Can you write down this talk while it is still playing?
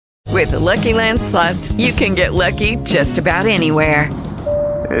With the Lucky Land Slots, you can get lucky just about anywhere.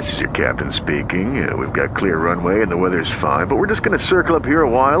 This is your captain speaking. We've got clear runway and the weather's fine, but we're just going to circle up here a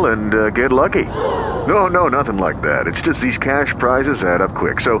while and get lucky. No, nothing like that. It's just these cash prizes add up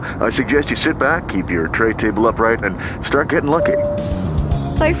quick. So I suggest you sit back, keep your tray table upright, and start getting lucky.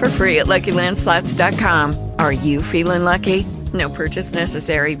 Play for free at LuckyLandSlots.com. Are you feeling lucky? No purchase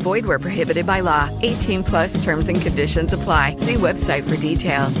necessary. Void where prohibited by law. 18 plus terms and conditions apply. See website for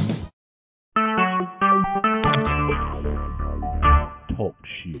details. Talk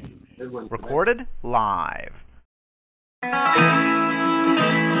shoes. Recorded live.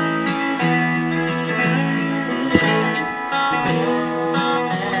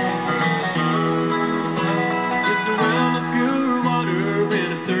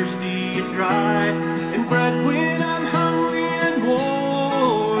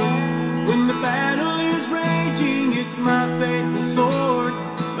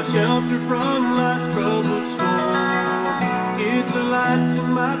 Shelter from life's troubled storm. It's a light to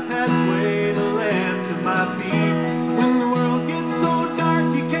my pathway, the lamp to my feet. When the world gets so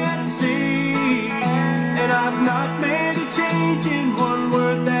dark you can't see. And I've not made a change in one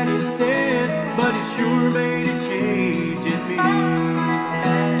word that is said, but it sure made a change in me.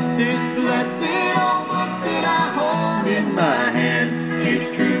 This blessed almost that I hold in my hand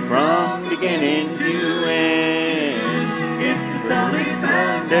is true from beginning to end. It's the solid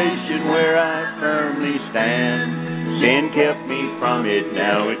foundation where I firmly stand. Sin kept me from it,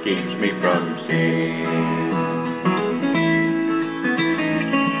 now it keeps me from sin.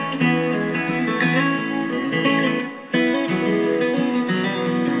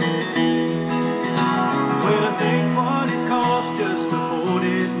 When I think what it costs just to hold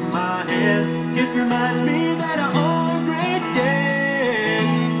it in my hand, it reminds me that I owe a great debt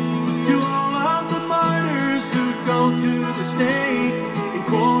to all of the martyrs who go to the stake and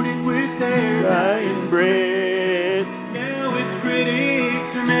quoted with their dying breath. Now its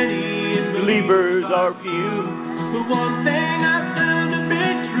critics are many and believers are few, but one thing I've found to be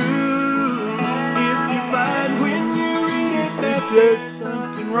true: if you find when you read it that there's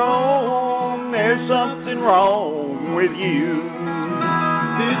something wrong, there's something wrong with you.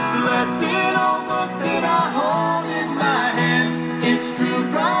 This blessed almost that I hold in my hand, it's true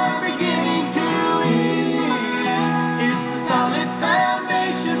from beginning to end. It's the solid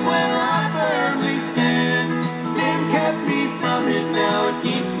foundation where I firmly stand. Sin kept me from it, now it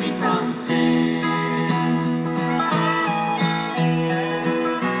keeps me from sin.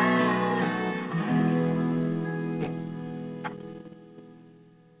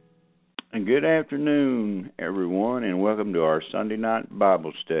 And good afternoon, everyone, and welcome to our Sunday night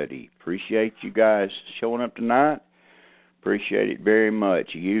Bible study. Appreciate you guys showing up tonight. Appreciate it very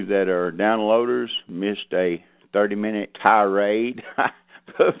much. You that are downloaders missed a 30-minute tirade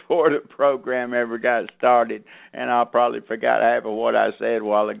before the program ever got started, and I probably forgot half of what I said a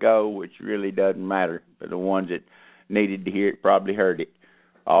while ago, which really doesn't matter. But the ones that needed to hear it probably heard it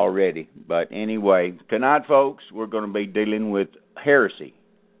already. But anyway, tonight, folks, we're going to be dealing with heresy.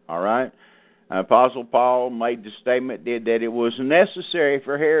 All right? Apostle Paul made the statement that it was necessary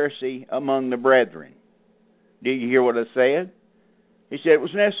for heresy among the brethren. Did you hear what I said? He said it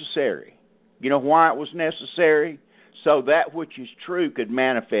was necessary. You know why it was necessary? So that which is true could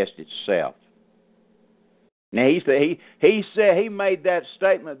manifest itself. Now, he said he made that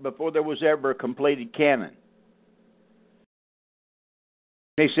statement before there was ever a completed canon.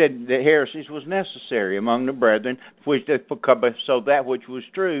 He said that heresies was necessary among the brethren, so that which was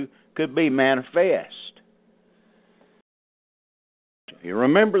true could be manifest. You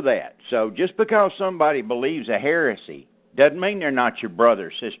remember that. So just because somebody believes a heresy doesn't mean they're not your brother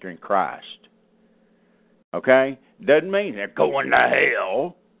or sister in Christ. Okay? Doesn't mean they're going to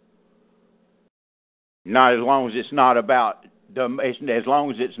hell. Not as long as it's not about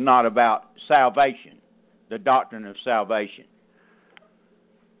salvation, the doctrine of salvation.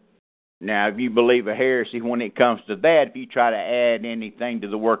 Now, if you believe a heresy when it comes to that, if you try to add anything to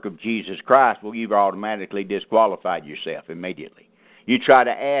the work of Jesus Christ, well, you've automatically disqualified yourself immediately. You try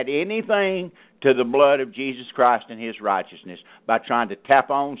to add anything to the blood of Jesus Christ and His righteousness by trying to tap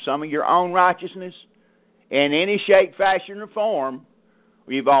on some of your own righteousness in any shape, fashion, or form,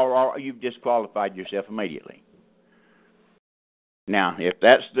 you've disqualified yourself immediately. Now, if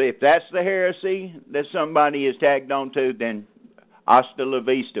that's the heresy that somebody is tagged on to, then hasta la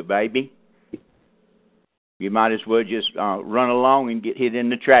vista, baby. You might as well just run along and get hit in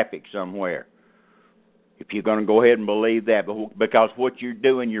the traffic somewhere. If you're going to go ahead and believe that, because what you're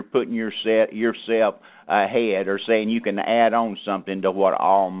doing, you're putting yourself ahead, or saying you can add on something to what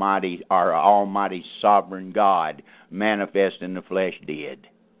our Almighty Sovereign God manifest in the flesh did.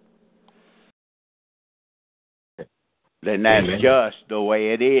 then that's just the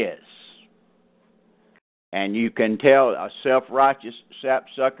way it is. And you can tell a self-righteous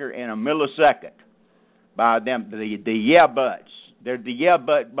sapsucker in a millisecond by them, the yeah-buts. They're the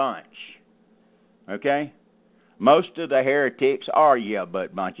yeah-but bunch. Okay? Most of the heretics are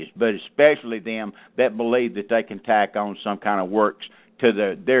yeah-but bunches, but especially them that believe that they can tack on some kind of works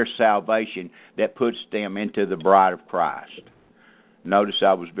to their salvation that puts them into the bride of Christ. Notice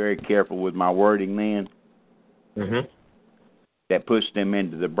I was very careful with my wording then. Mm-hmm. That puts them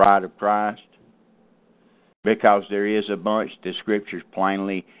into the bride of Christ. Because there is a bunch, the Scriptures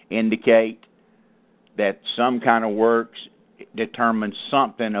plainly indicate that some kind of works determine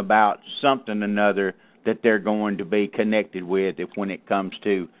something about something or another that they're going to be connected with when it comes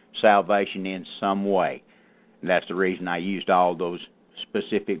to salvation in some way. And that's the reason I used all those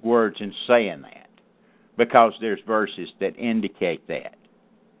specific words in saying that. Because there's verses that indicate that.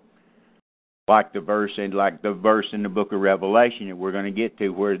 Like the verse in the book of Revelation that we're going to get to,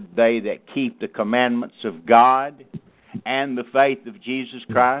 where they that keep the commandments of God and the faith of Jesus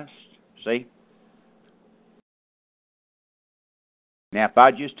Christ. See? Now, if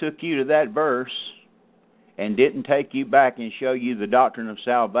I just took you to that verse and didn't take you back and show you the doctrine of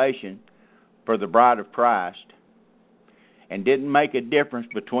salvation for the bride of Christ, and didn't make a difference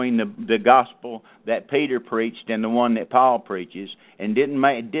between the gospel that Peter preached and the one that Paul preaches, and didn't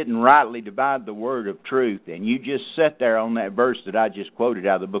rightly divide the word of truth, and you just sat there on that verse that I just quoted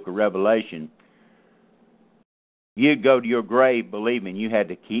out of the book of Revelation, you'd go to your grave believing you had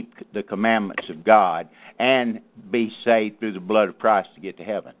to keep the commandments of God and be saved through the blood of Christ to get to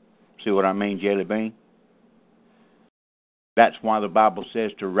heaven. See what I mean, Jelly Bean? That's why the Bible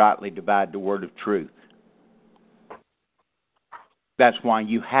says to rightly divide the word of truth. That's why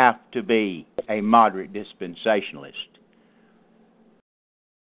you have to be a moderate dispensationalist.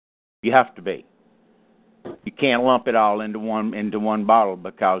 You have to be. You can't lump it all into one bottle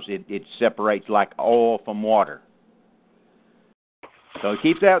because it separates like oil from water. So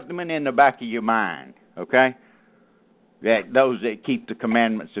keep that in the back of your mind, okay? That those that keep the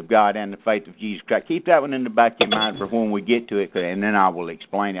commandments of God and the faith of Jesus Christ, keep that one in the back of your mind for when we get to it, and then I will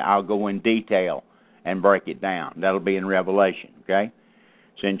explain it. I'll go in detail and break it down. That'll be in Revelation, okay?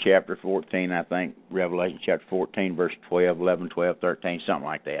 It's in chapter 14, I think, Revelation chapter 14, verse 12, 11, 12, 13, something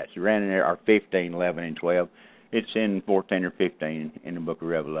like that. So ran in there, or 15, 11, and 12. It's in 14 or 15 in the book of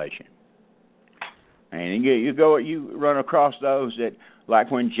Revelation. And you run across those that, like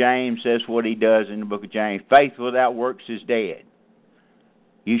when James says what he does in the book of James, faith without works is dead.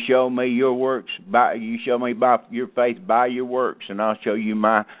 You show me your works by your faith by your works, and I'll show you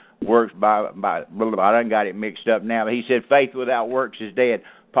my works by I done got it mixed up now. But he said faith without works is dead.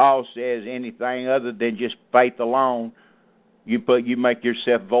 Paul says anything other than just faith alone, you make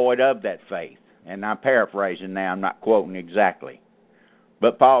yourself void of that faith. And I'm paraphrasing now, I'm not quoting exactly.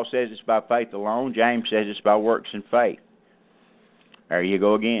 But Paul says it's by faith alone. James says it's by works and faith. There you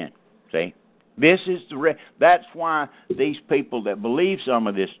go again. See? This is that's why these people that believe some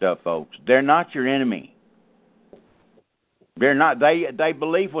of this stuff, folks, they're not your enemy. They're not. They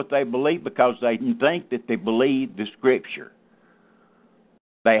believe what they believe because they think that they believe the Scripture.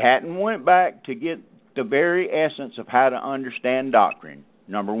 They hadn't went back to get the very essence of how to understand doctrine,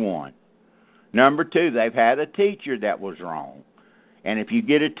 number one. Number two, they've had a teacher that was wrong. And if you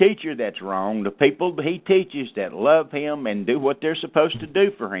get a teacher that's wrong, the people he teaches that love him and do what they're supposed to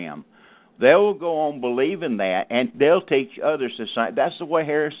do for him, they'll go on believing that, and they'll teach others the same. That's the way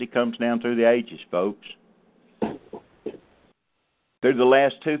heresy comes down through the ages, folks. Through the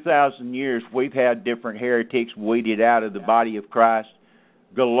last 2,000 years, we've had different heretics weeded out of the body of Christ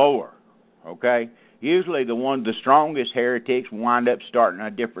galore, okay? Usually the strongest heretics wind up starting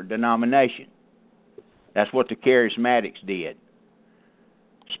a different denomination. That's what the charismatics did,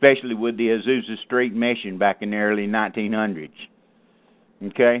 especially with the Azusa Street Mission back in the early 1900s,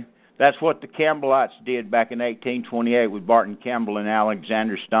 okay? That's what the Campbellites did back in 1828 with Barton Campbell and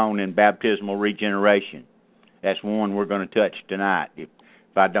Alexander Stone in baptismal regeneration. That's one we're going to touch tonight, if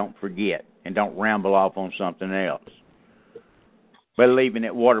I don't forget, and don't ramble off on something else. Believing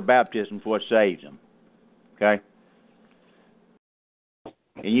that water baptism is what saves them, okay?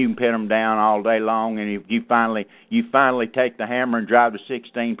 And you can pin them down all day long, and if you finally take the hammer and drive the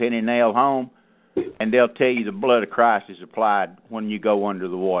 16-penny nail home, and they'll tell you the blood of Christ is applied when you go under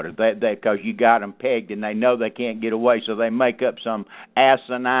the water. Because you got them pegged, and they know they can't get away, so they make up some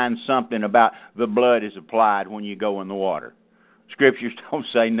asinine something about the blood is applied when you go in the water. Scriptures don't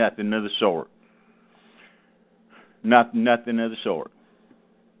say nothing of the sort. Nothing of the sort.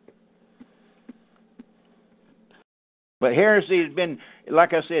 But heresy has been,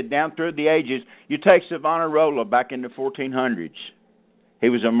 like I said, down through the ages. You take Savonarola back in the 1400s. He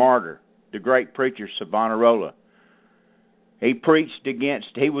was a martyr, the great preacher Savonarola. He preached against,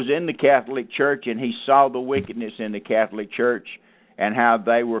 he was in the Catholic Church, and he saw the wickedness in the Catholic Church and how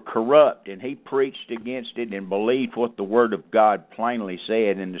they were corrupt, and he preached against it and believed what the Word of God plainly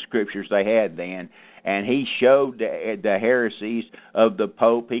said in the Scriptures they had then. And he showed the heresies of the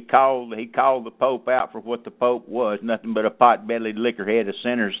Pope. He called the Pope out for what the Pope was, nothing but a pot-bellied lickerhead, a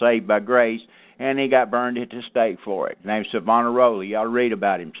sinner saved by grace, and he got burned at the stake for it. His name's Savonarola. You ought to read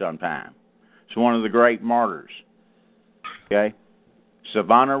about him sometime. He's one of the great martyrs. Okay?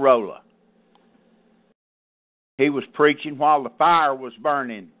 Savonarola. He was preaching while the fire was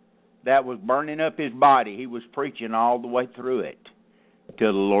burning. That was burning up his body. He was preaching all the way through it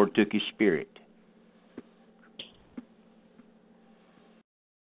until the Lord took his spirit.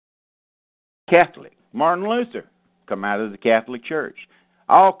 Catholic. Martin Luther come out of the Catholic Church.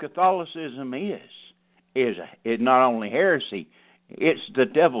 All Catholicism is not only heresy, it's the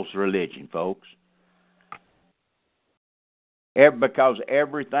devil's religion, folks. Because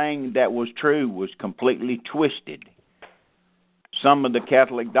everything that was true was completely twisted. Some of the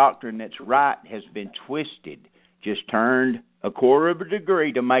Catholic doctrine that's right has been twisted, just turned a quarter of a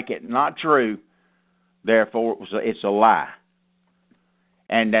degree to make it not true. Therefore, it's a lie.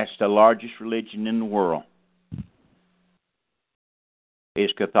 And that's the largest religion in the world, is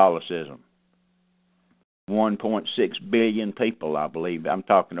Catholicism. 1.6 billion people, I believe. I'm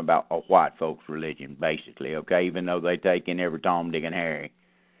talking about a white folks' religion, basically, okay, even though they take in every Tom, Dick, and Harry.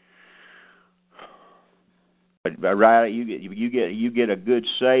 But right, you get a good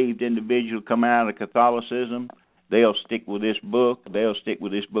saved individual coming out of Catholicism, they'll stick with this book. They'll stick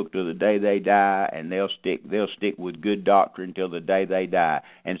with this book till the day they die, and they'll stick with good doctrine till the day they die.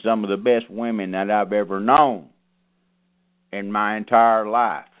 And some of the best women that I've ever known in my entire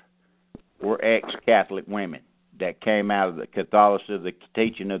life were ex-Catholic women that came out of the Catholicism, the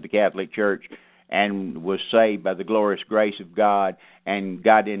teaching of the Catholic Church, and was saved by the glorious grace of God, and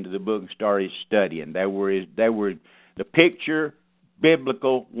got into the book and started studying. They were the picture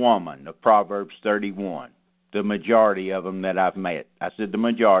biblical woman of Proverbs 31. The majority of them that I've met. I said the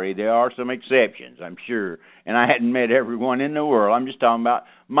majority. There are some exceptions, I'm sure. And I hadn't met everyone in the world. I'm just talking about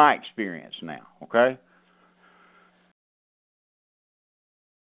my experience now, okay?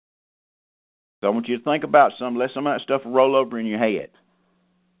 So I want you to think about let some of that stuff roll over in your head.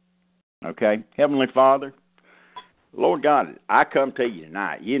 Okay? Heavenly Father, Lord God, I come to you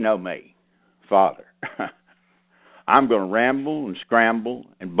tonight. You know me, Father. I'm going to ramble and scramble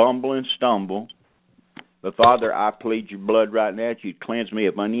and bumble and stumble. But, Father, I plead your blood right now that you cleanse me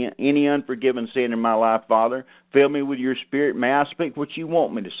of any unforgiven sin in my life, Father. Fill me with your Spirit. May I speak what you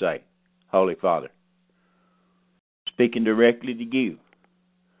want me to say, Holy Father. Speaking directly to you.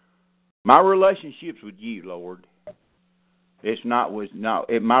 My relationships with you, Lord,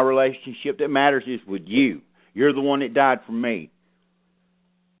 my relationship that matters is with you. You're the one that died for me.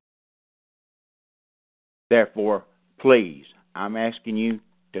 Therefore, please, I'm asking you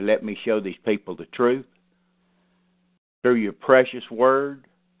to let me show these people the truth. Through your precious word,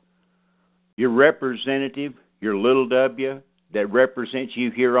 your representative, your little W, that represents you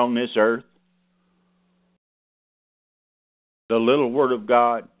here on this earth. The little word of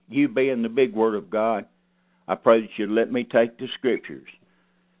God, you being the big word of God, I pray that you'd let me take the Scriptures.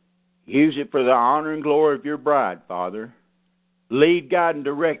 Use it for the honor and glory of your bride, Father. Lead, guide, and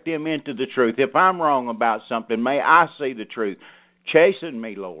direct them into the truth. If I'm wrong about something, may I see the truth. Chasten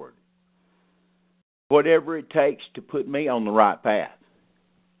me, Lord. Whatever it takes to put me on the right path.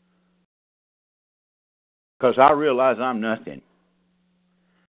 Because I realize I'm nothing.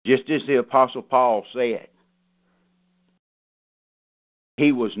 Just as the Apostle Paul said.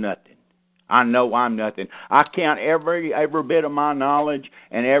 He was nothing. I know I'm nothing. I count every bit of my knowledge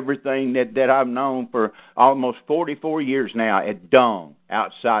and everything that I've known for almost 44 years now at dung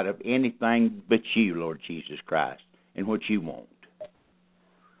outside of anything but you, Lord Jesus Christ, and what you want.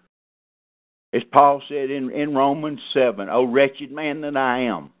 As Paul said in Romans 7, "O wretched man that I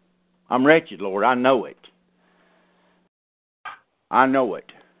am." I'm wretched, Lord. I know it. I know it.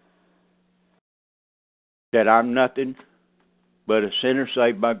 That I'm nothing but a sinner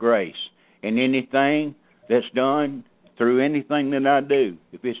saved by grace. And anything that's done through anything that I do,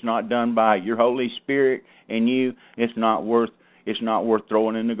 if it's not done by your Holy Spirit and you, it's not worth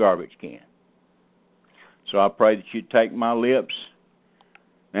throwing in the garbage can. So I pray that you take my lips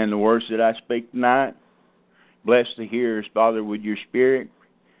and the words that I speak tonight. Bless the hearers, Father, with your Spirit.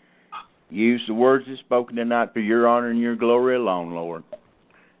 Use the words that's spoken tonight for your honor and your glory alone, Lord.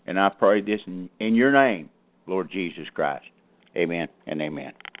 And I pray this in your name. Lord Jesus Christ. Amen and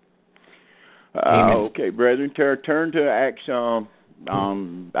amen. Amen. Okay, brethren, turn to Acts,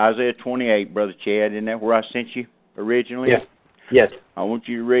 Isaiah 28, Brother Chad. Isn't that where I sent you originally? Yes. Yes. I want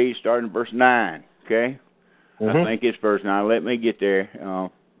you to read starting at verse 9, okay? Mm-hmm. I think it's verse 9. Let me get there.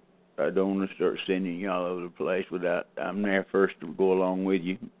 I don't want to start sending you all over the place without I'm there first to go along with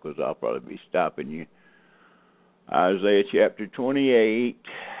you, because I'll probably be stopping you. Isaiah chapter 28,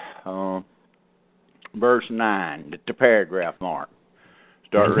 verse 9, the paragraph mark.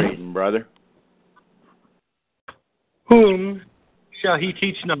 Start reading, brother. Whom shall he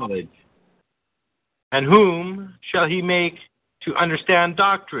teach knowledge? And whom shall he make to understand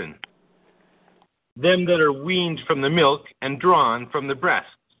doctrine? Them that are weaned from the milk and drawn from the breast.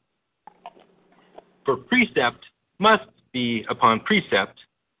 For precept must be upon precept,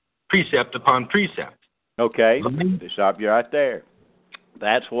 precept upon precept. Okay, stop you right there.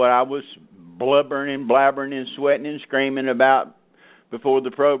 That's what I was blubbering and blabbering and sweating and screaming about before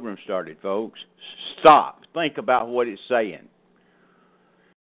the program started, folks. Stop. Think about what it's saying.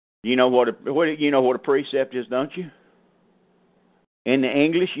 You know what a precept is, don't you? In the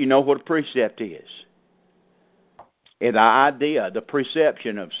English, you know what a precept is. It's the idea, the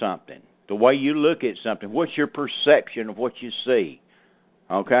perception of something, the way you look at something. What's your perception of what you see?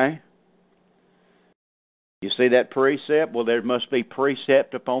 Okay? You see that precept? Well, there must be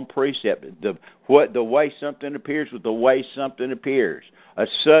precept upon precept. The way something appears with the way something appears. A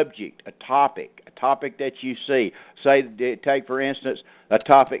subject, a topic that you see. Take for instance a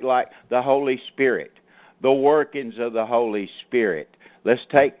topic like the Holy Spirit, the workings of the Holy Spirit. Let's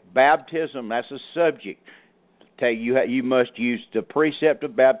take baptism. That's a subject. You must use the precept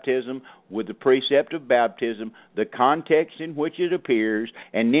of baptism with the precept of baptism, the context in which it appears,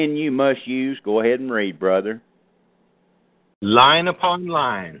 and then you must use, go ahead and read, brother. Line upon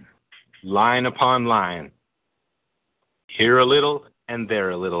line, line upon line. Here a little and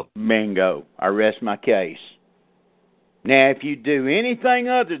there a little. Bingo. I rest my case. Now, if you do anything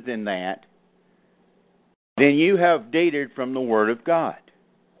other than that, then you have departed from the Word of God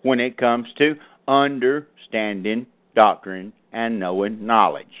when it comes to understanding doctrine and knowing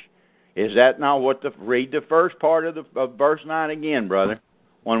knowledge. Is that not what read the first part of verse 9 again, brother?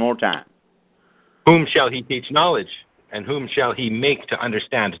 One more time. Whom shall he teach knowledge, and whom shall he make to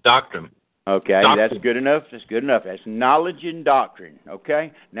understand doctrine? Okay, that's good enough. That's good enough. That's knowledge and doctrine.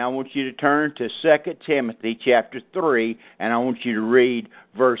 Okay? Now I want you to turn to 2 Timothy chapter 3, and I want you to read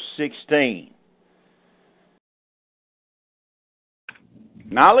verse 16.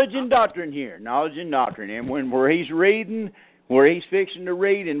 Knowledge and doctrine here. Knowledge and doctrine. And where he's fixing to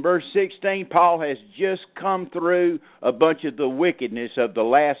read in verse 16, Paul has just come through a bunch of the wickedness of the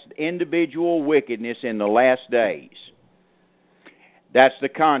last individual wickedness in the last days. That's the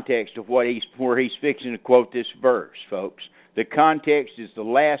context of where he's fixing to quote this verse, folks. The context is the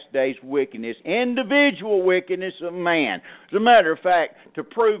last days wickedness, individual wickedness of man. As a matter of fact, to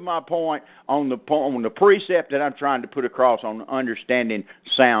prove my point on the precept that I'm trying to put across on understanding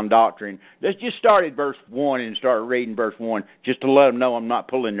sound doctrine, let's just start at verse 1 and start reading verse 1 just to let them know I'm not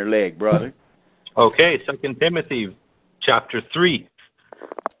pulling their leg, brother. Okay, 2 Timothy chapter 3.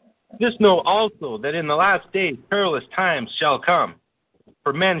 This know also that in the last days perilous times shall come.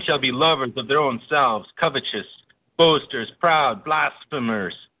 For men shall be lovers of their own selves, covetous, boasters, proud,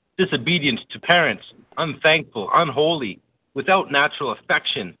 blasphemers, disobedient to parents, unthankful, unholy, without natural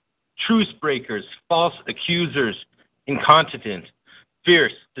affection, truce breakers, false accusers, incontinent,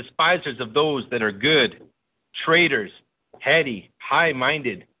 fierce, despisers of those that are good, traitors, heady,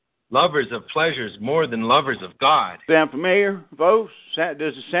 high-minded, lovers of pleasures more than lovers of God. Sound familiar, folks?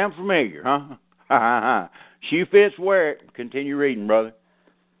 Does it sound familiar, huh? Shoe fits, wear it. Continue reading, brother.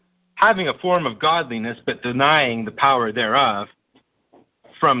 Having a form of godliness, but denying the power thereof,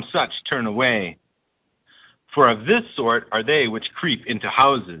 from such turn away. For of this sort are they which creep into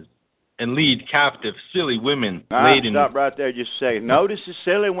houses, and lead captive silly women laden... Stop right there just a second. Notice the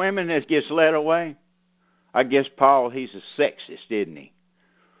silly women that gets led away? I guess Paul, he's a sexist, isn't he?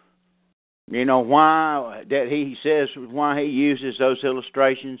 You know why that he says why he uses those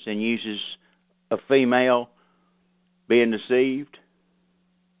illustrations and uses a female being deceived?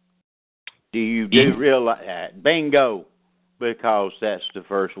 Do you realize that? Bingo. Because that's the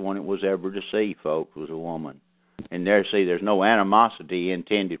first one that was ever deceived, folks, was a woman. And there's no animosity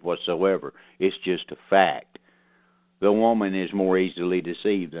intended whatsoever. It's just a fact. The woman is more easily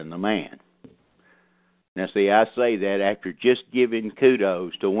deceived than the man. Now, see, I say that after just giving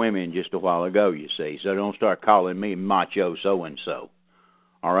kudos to women just a while ago, you see. So don't start calling me macho so-and-so.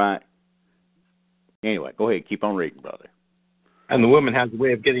 All right? Anyway, go ahead. Keep on reading, brother. And the woman has a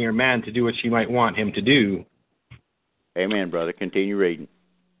way of getting her man to do what she might want him to do. Amen, brother. Continue reading.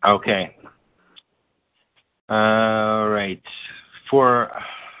 Okay. All right. Where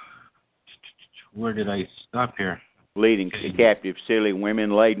did I stop here? Leading captive silly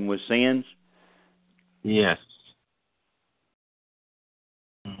women laden with sins. Yes.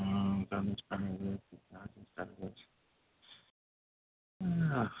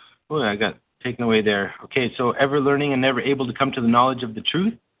 Boy, I got taken away there. Okay, so ever learning and never able to come to the knowledge of the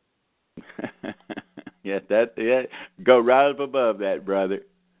truth? Yes, go right up above that, brother.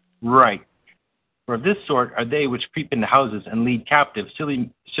 Right. For of this sort are they which creep into houses and lead captive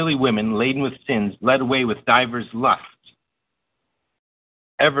silly women laden with sins, led away with divers lusts,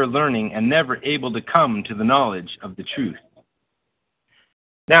 ever learning and never able to come to the knowledge of the truth.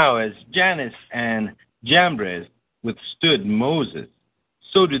 Now, as Jannes and Jambres withstood Moses,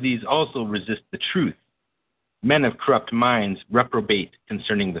 so do these also resist the truth. Men of corrupt minds reprobate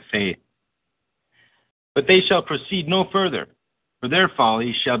concerning the faith. But they shall proceed no further, for their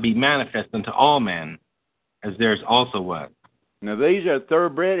folly shall be manifest unto all men, as theirs also was. Now, these are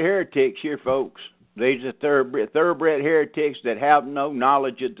thoroughbred heretics here, folks. These are thoroughbred heretics that have no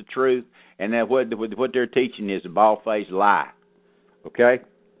knowledge of the truth, and that what they're teaching is a bald-faced lie. Okay?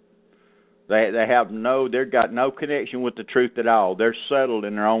 They've got no connection with the truth at all. They're settled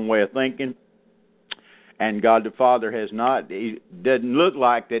in their own way of thinking. And God the Father doesn't look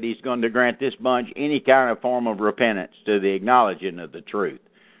like that He's going to grant this bunch any kind of form of repentance to the acknowledging of the truth.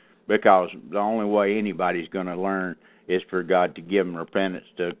 Because the only way anybody's going to learn is for God to give them repentance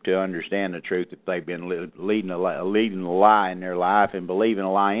to understand the truth. If they've been leading a lie in their life and believing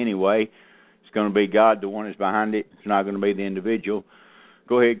a lie anyway, it's going to be God the one that's behind it. It's not going to be the individual.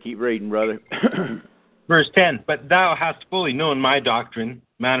 Go ahead, keep reading, brother. Verse 10, but thou hast fully known my doctrine,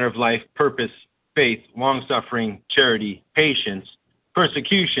 manner of life, purpose, faith, long-suffering, charity, patience,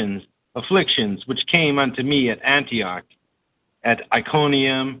 persecutions, afflictions, which came unto me at Antioch, at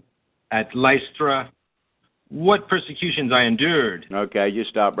Iconium, at Lystra, what persecutions I endured. Okay, just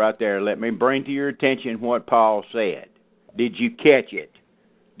stop right there. Let me bring to your attention what Paul said. Did you catch it?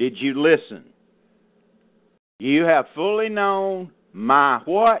 Did you listen? You have fully known my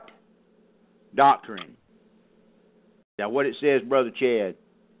what? Doctrine. Is that what it says, Brother Chad?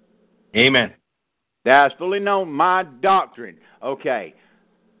 Amen. Thou hast fully known my doctrine. Okay.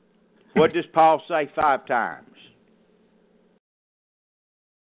 What does Paul say 5 times?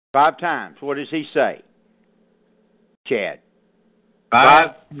 5 times. What does he say? Chad.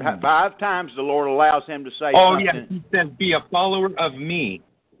 5 times the Lord allows him to say something. Yes. He says, be a follower of me.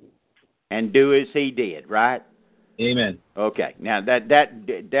 And do as he did, right? Amen. Okay. Now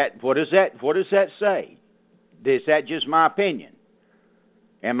that what does that say? Is that just my opinion?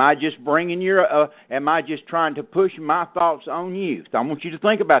 Am I just am I just trying to push my thoughts on you? I want you to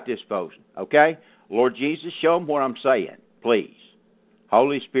think about this, folks, okay? Lord Jesus, show them what I'm saying, please.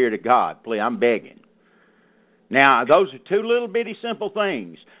 Holy Spirit of God, please, I'm begging. Now, those are 2 little bitty simple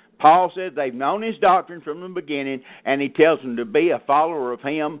things. Paul said they've known his doctrine from the beginning, and he tells them to be a follower of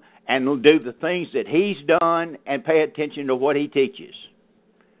him and do the things that he's done and pay attention to what he teaches.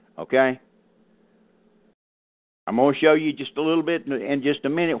 Okay? I'm going to show you just a little bit in just a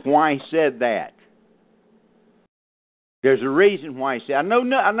minute why he said that. There's a reason why he said. I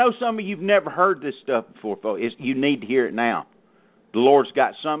know some of you've never heard this stuff before, folks. You need to hear it now. The Lord's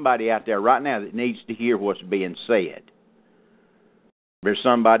got somebody out there right now that needs to hear what's being said. There's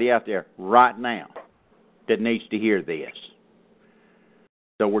somebody out there right now that needs to hear this.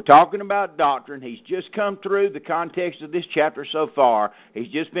 So we're talking about doctrine. He's just come through the context of this chapter so far.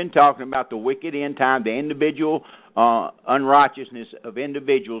 He's just been talking about the wicked end time, the individual unrighteousness of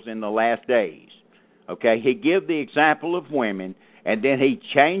individuals in the last days. Okay, he gives the example of women, and then he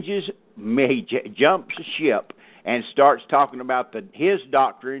jumps ship and starts talking about his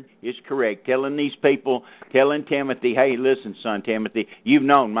doctrine is correct, telling Timothy, hey, listen, son Timothy, you've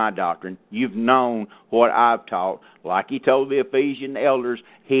known my doctrine. You've known what I've taught. Like he told the Ephesian elders,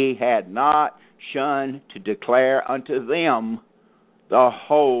 he had not shunned to declare unto them the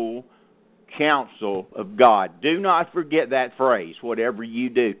whole counsel of God. Do not forget that phrase, whatever you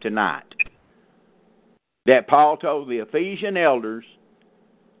do tonight. That Paul told the Ephesian elders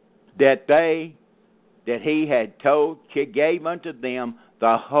that he gave unto them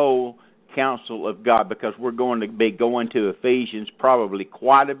the whole counsel of God, because we're going to be going to Ephesians probably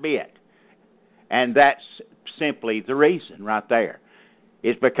quite a bit. And that's simply the reason right there.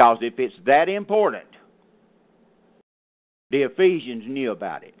 It's because if it's that important, the Ephesians knew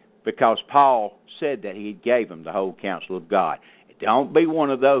about it, because Paul said that he gave them the whole counsel of God. Don't be one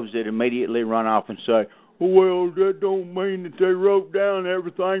of those that immediately run off and say, well, that don't mean that they wrote down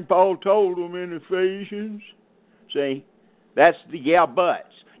everything Paul told them in Ephesians. See? That's the yeah buts.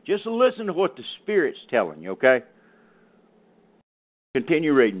 Just listen to what the Spirit's telling you, okay?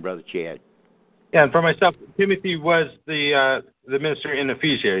 Continue reading, Brother Chad. Yeah, and for myself, Timothy was the minister in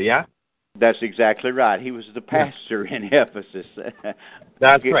Ephesus, yeah? That's exactly right. He was the pastor in Ephesus.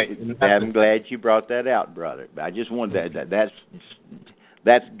 That's right. I'm glad you brought that out, brother. I just wanted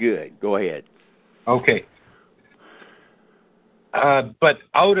that's good. Go ahead. Okay. But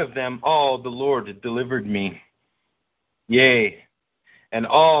out of them all the Lord delivered me. Yea, and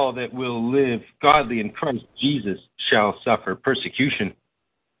all that will live godly in Christ Jesus shall suffer persecution.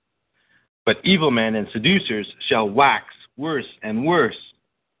 But evil men and seducers shall wax worse and worse,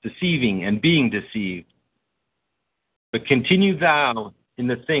 deceiving and being deceived. But continue thou in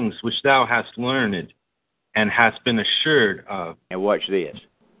the things which thou hast learned and hast been assured of. And watch this.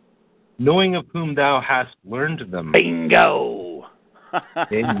 Knowing of whom thou hast learned them. Bingo!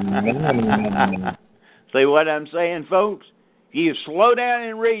 Amen. See what I'm saying, folks? If you slow down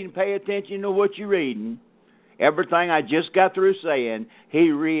and read and pay attention to what you're reading, everything I just got through saying,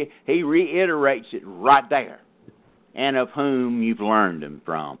 he reiterates it right there. And of whom you've learned them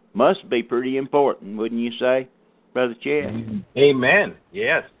from. Must be pretty important, wouldn't you say, Brother Chad? Amen.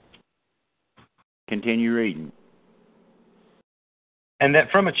 Yes. Continue reading. And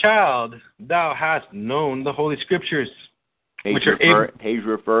that from a child thou hast known the Holy Scriptures, He's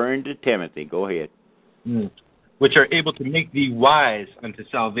referring to Timothy. Go ahead. Which are able to make thee wise unto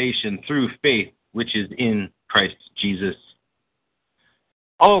salvation through faith which is in Christ Jesus.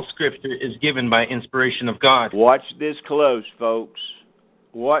 All Scripture is given by inspiration of God. Watch this close, folks.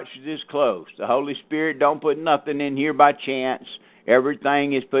 Watch this close. The Holy Spirit don't put nothing in here by chance.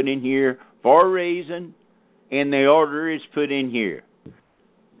 Everything is put in here for a reason, and the order is put in here.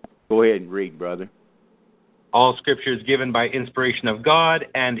 Go ahead and read, brother. All Scripture is given by inspiration of God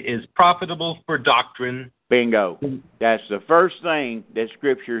and is profitable for doctrine. Bingo. That's the first thing that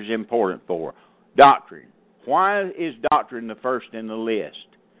Scripture is important for. Doctrine. Why is doctrine the first in the list?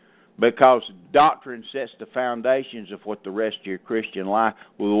 Because doctrine sets the foundations of what the rest of your Christian life,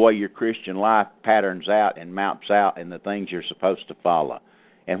 well, the way your Christian life patterns out and maps out, and the things you're supposed to follow,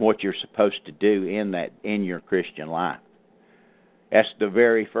 and what you're supposed to do in your Christian life. That's the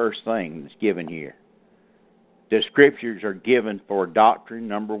very first thing that's given here. The Scriptures are given for doctrine,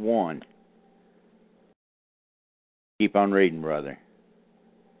 number one. Keep on reading, brother.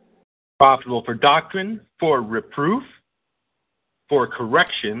 Profitable for doctrine, for reproof, for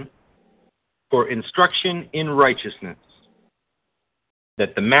correction, for instruction in righteousness,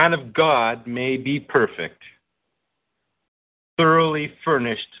 that the man of God may be perfect, thoroughly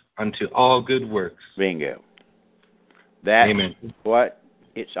furnished unto all good works. Bingo. That's Amen. What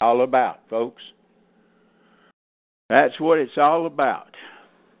it's all about, folks. That's what it's all about.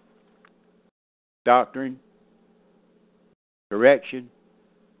 Doctrine, correction,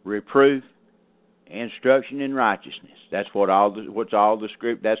 reproof, instruction in righteousness. That's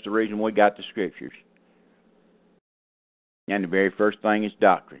that's the reason we got the Scriptures. And the very first thing is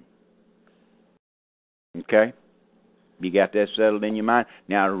doctrine. Okay? You got that settled in your mind?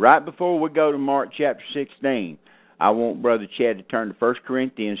 Now, right before we go to Mark chapter 16, I want Brother Chad to turn to 1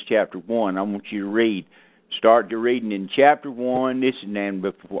 Corinthians chapter 1. I want you to start to reading in chapter 1. I'm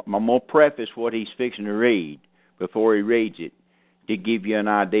going to preface what he's fixing to read before he reads it to give you an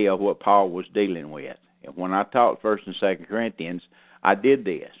idea of what Paul was dealing with. And when I taught 1 and 2 Corinthians, I did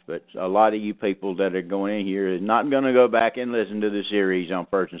this. But a lot of you people that are going in here is not going to go back and listen to the series on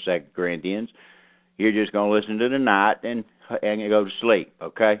 1 and 2 Corinthians. You're just going to listen to tonight and go to sleep,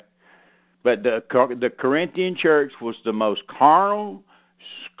 okay? But the Corinthian church was the most carnal,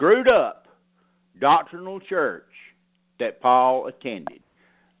 screwed up, doctrinal church that Paul attended.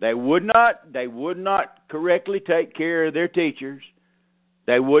 They would not correctly take care of their teachers.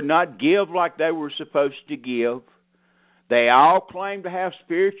 They would not give like they were supposed to give. They all claimed to have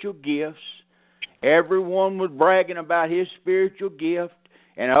spiritual gifts. Everyone was bragging about his spiritual gift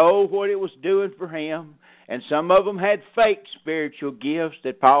and what it was doing for him. And some of them had fake spiritual gifts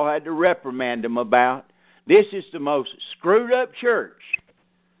that Paul had to reprimand them about. This is the most screwed up church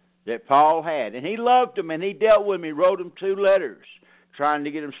that Paul had. And he loved them, and he dealt with them. He wrote them 2 letters trying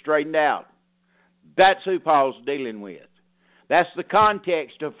to get them straightened out. That's who Paul's dealing with. That's the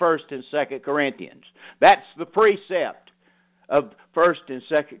context of 1 and 2 Corinthians. That's the precept of 1 and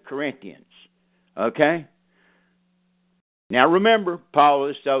 2 Corinthians. Okay? Now remember, Paul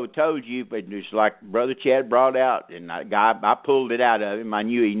has told you, but just like Brother Chad brought out, and I pulled it out of him, I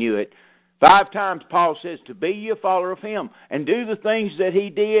knew he knew it. 5 times Paul says to be ye a follower of him and do the things that he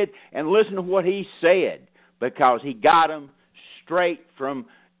did and listen to what he said, because he got them straight from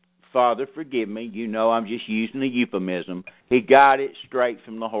Father, forgive me. You know I'm just using a euphemism. He got it straight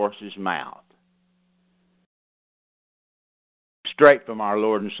from the horse's mouth. Straight from our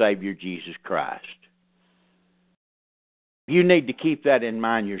Lord and Savior, Jesus Christ. You need to keep that in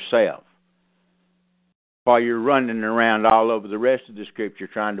mind yourself while you're running around all over the rest of the Scripture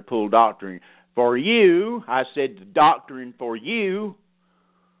trying to pull doctrine. For you, I said the doctrine for you,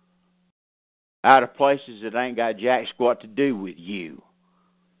 out of places that ain't got jack squat to do with you.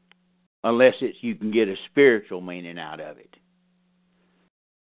 Unless you can get a spiritual meaning out of it.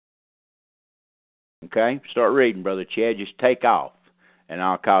 Okay? Start reading, Brother Chad. Just take off. And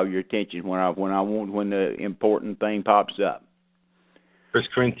I'll call your attention when the important thing pops up. 1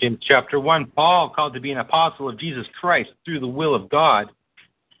 Corinthians chapter 1, Paul, called to be an apostle of Jesus Christ through the will of God,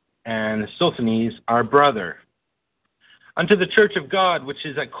 and Sosthenes, our brother. Unto the church of God, which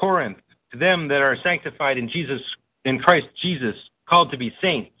is at Corinth, to them that are sanctified in Christ Jesus, called to be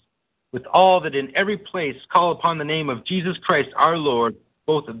saints, with all that in every place call upon the name of Jesus Christ our Lord,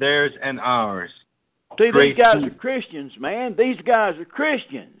 both theirs and ours. See, these guys are Christians, man. These guys are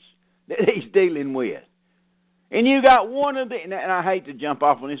Christians that he's dealing with. And you got one of the, and I hate to jump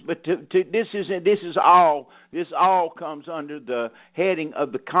off on this, but this all comes under the heading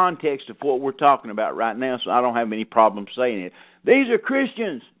of the context of what we're talking about right now, so I don't have any problem saying it. These are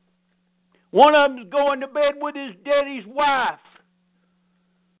Christians. One of them's going to bed with his daddy's wife.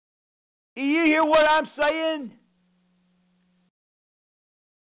 Do you hear what I'm saying?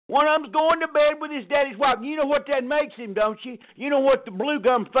 One of them's going to bed with his daddy's wife. You know what that makes him, don't you? You know what the blue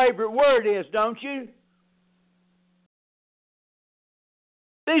gum favorite word is, don't you?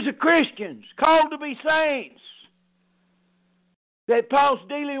 These are Christians, called to be saints, that Paul's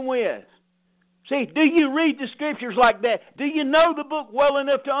dealing with. See, do you read the Scriptures like that? Do you know the book well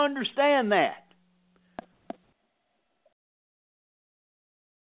enough to understand that?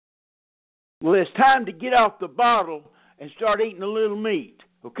 Well, it's time to get off the bottle and start eating a little meat,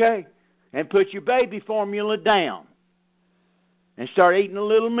 okay? And put your baby formula down and start eating a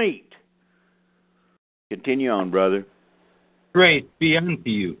little meat. Continue on, brother. Grace be unto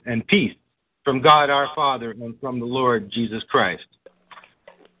you, and peace from God our Father and from the Lord Jesus Christ.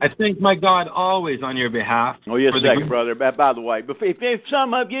 I thank my God always on your behalf. Oh, yes, second, brother. By the way, if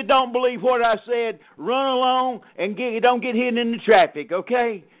some of you don't believe what I said, run along and don't get hit in the traffic,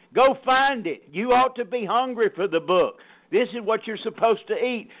 okay? Go find it. You ought to be hungry for the book. This is what you're supposed to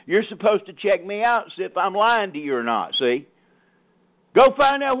eat. You're supposed to check me out and see if I'm lying to you or not, see? Go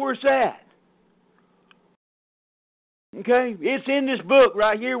find out where it's at. Okay? It's in this book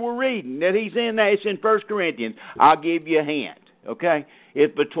right here we're reading that he's in there. It's in 1 Corinthians. I'll give you a hint. Okay?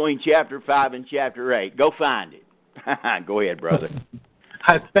 It's between chapter 5 and chapter 8. Go find it. Go ahead, brother.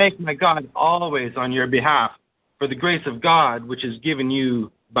 I thank my God always on your behalf for the grace of God which is given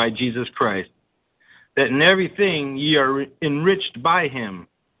you by Jesus Christ, that in everything ye are enriched by him,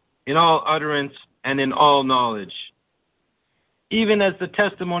 in all utterance and in all knowledge, even as the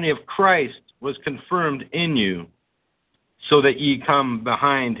testimony of Christ was confirmed in you, so that ye come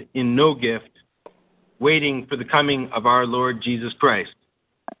behind in no gift, waiting for the coming of our Lord Jesus Christ,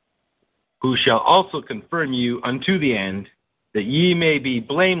 who shall also confirm you unto the end, that ye may be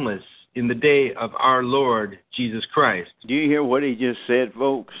blameless in the day of our Lord Jesus Christ. Do you hear what he just said,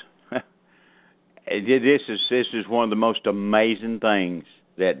 folks? This is one of the most amazing things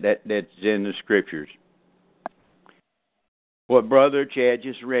that's in the Scriptures. What Brother Chad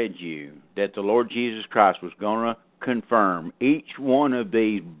just read you, that the Lord Jesus Christ was going to confirm each one of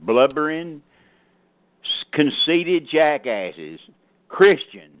these blubbering, conceited jackasses,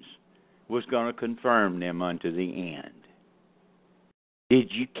 Christians, was going to confirm them unto the end.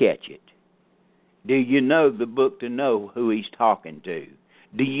 Did you catch it? Do you know the book to know who he's talking to?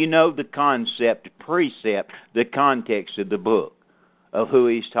 Do you know the concept, precept, the context of the book of who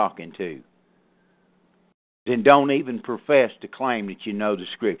he's talking to? Then don't even profess to claim that you know the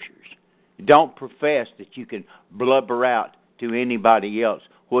Scriptures. Don't profess that you can blubber out to anybody else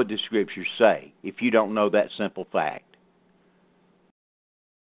what the Scriptures say if you don't know that simple fact.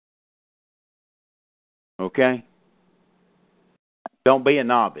 Okay? Don't be a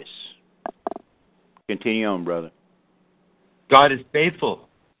novice. Continue on, brother. God is faithful,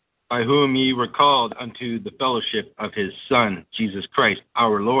 by whom ye were called unto the fellowship of his Son, Jesus Christ,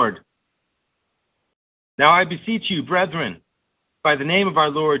 our Lord. Now I beseech you, brethren, by the name of our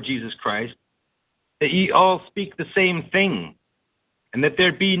Lord Jesus Christ, that ye all speak the same thing, and that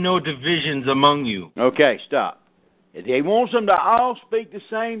there be no divisions among you. Okay, stop. He wants them to all speak the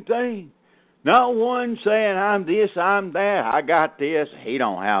same thing. Not one saying, I'm this, I'm that, I got this, he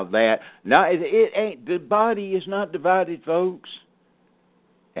don't have that. No, it ain't. The body is not divided, folks.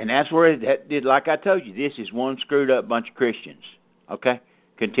 And that's where, like I told you, this is one screwed up bunch of Christians. Okay?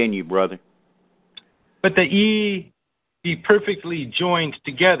 Continue, brother. But that ye be perfectly joined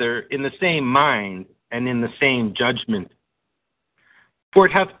together in the same mind and in the same judgment. For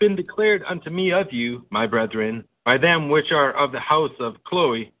it hath been declared unto me of you, my brethren, by them which are of the house of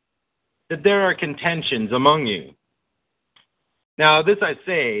Chloe, that there are contentions among you. Now this I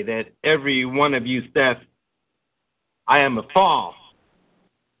say, that every one of you saith, I am of Paul,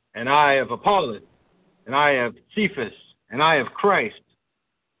 and I of Apollos, and I of Cephas, and I of Christ.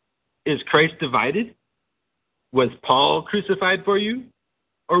 Is Christ divided? Was Paul crucified for you?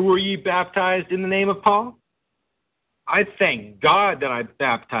 Or were ye baptized in the name of Paul? I thank God that I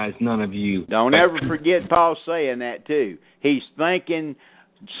baptized none of you. Don't ever forget Paul saying that too. He's thanking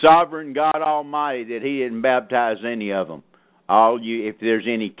sovereign God Almighty that he didn't baptize any of them. All you, if there's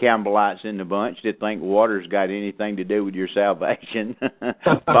any Campbellites in the bunch that think water's got anything to do with your salvation,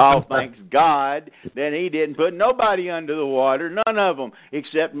 Paul thanks God that he didn't put nobody under the water, none of them,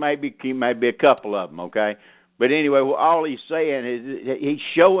 except maybe a couple of them, okay? But anyway, all he's saying is he's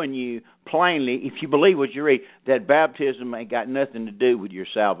showing you plainly, if you believe what you read, that baptism ain't got nothing to do with your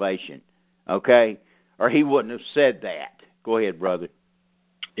salvation, okay? Or he wouldn't have said that. Go ahead, brother.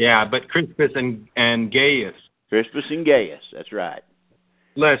 Yeah, but Crispus and Gaius. Crispus and Gaius, that's right.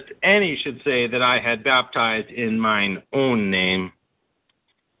 Lest any should say that I had baptized in mine own name.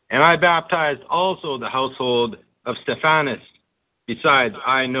 And I baptized also the household of Stephanus. Besides,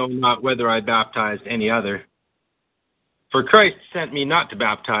 I know not whether I baptized any other. For Christ sent me not to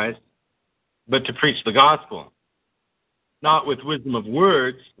baptize, but to preach the gospel, not with wisdom of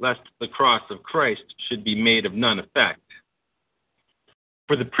words, lest the cross of Christ should be made of none effect.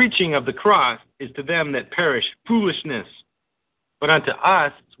 For the preaching of the cross is to them that perish foolishness, but unto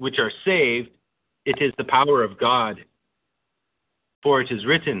us which are saved it is the power of God. For it is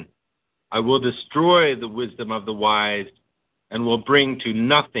written, I will destroy the wisdom of the wise, and will bring to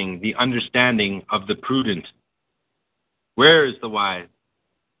nothing the understanding of the prudent. Where is the wise?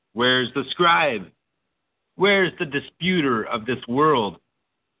 Where is the scribe? Where is the disputer of this world?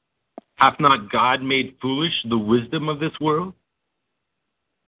 Hath not God made foolish the wisdom of this world?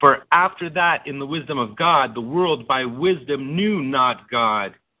 For after that, in the wisdom of God, the world by wisdom knew not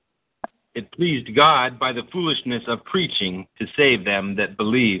God. It pleased God by the foolishness of preaching to save them that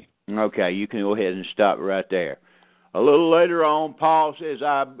believe. Okay, you can go ahead and stop right there. A little later on, Paul says,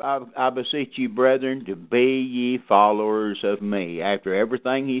 I beseech you, brethren, to be ye followers of me. After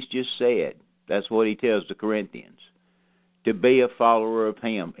everything he's just said, that's what he tells the Corinthians, to be a follower of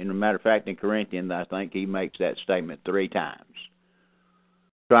him. And as a matter of fact, in Corinthians, I think he makes that statement 3 times,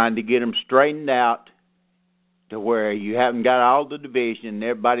 trying to get them straightened out to where you haven't got all the division and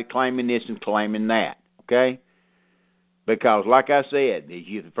everybody claiming this and claiming that, okay? Because, like I said, as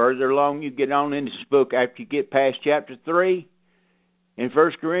you further along you get on in this book, after you get past chapter 3 in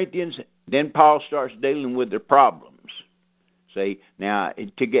 1 Corinthians, then Paul starts dealing with their problems. See, now,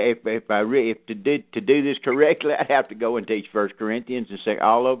 to do this correctly, I'd have to go and teach 1 Corinthians and say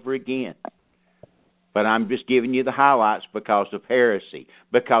all over again. But I'm just giving you the highlights because of heresy.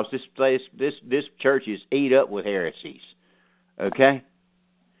 Because this church is eat up with heresies. Okay?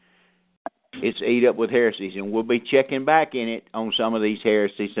 It's eat up with heresies, and we'll be checking back in it on some of these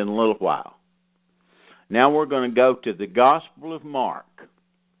heresies in a little while. Now we're going to go to the Gospel of Mark,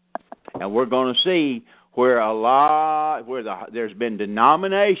 and we're going to see where there's been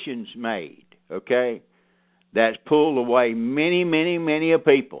denominations made, okay, that's pulled away many, many, many of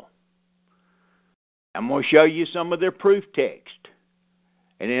people. I'm going to show you some of their proof text,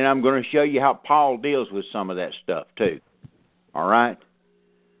 and then I'm going to show you how Paul deals with some of that stuff too. All right?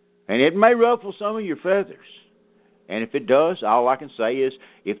 And it may ruffle some of your feathers. And if it does, all I can say is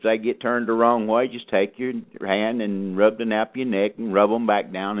if they get turned the wrong way, just take your hand and rub the nape of your neck and rub them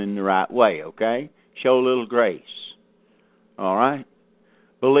back down in the right way, okay? Show a little grace. All right?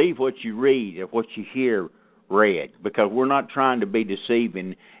 Believe what you read or what you hear read, because we're not trying to be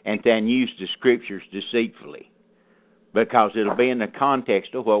deceiving and then use the Scriptures deceitfully, because it'll be in the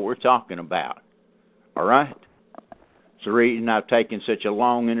context of what we're talking about. All right? It's the reason I've taken such a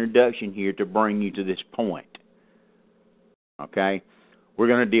long introduction here to bring you to this point. Okay? We're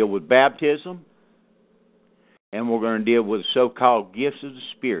going to deal with baptism, and we're going to deal with so-called gifts of the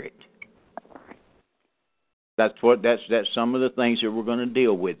Spirit. That's some of the things that we're going to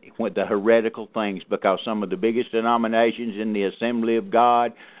deal with the heretical things, because some of the biggest denominations in the Assembly of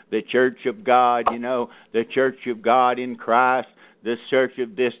God, the Church of God, the Church of God in Christ, the Church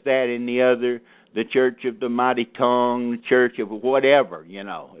of this, that, and the other, the Church of the Mighty Tongue, the Church of whatever,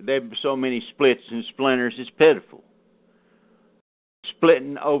 There's so many splits and splinters, it's pitiful.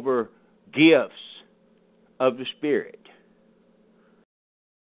 splitting over gifts of the Spirit.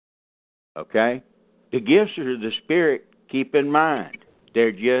 Okay? The gifts of the Spirit, keep in mind,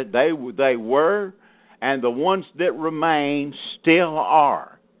 they were, and the ones that remain still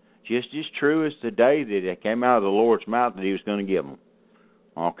are. Just as true as the day that it came out of the Lord's mouth that He was going to give them.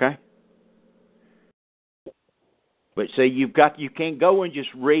 Okay? But see, you can't go and just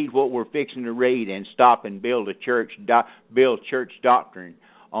read what we're fixing to read and stop and build church doctrine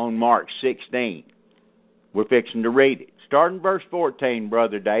on Mark 16. We're fixing to read it. Start in verse 14,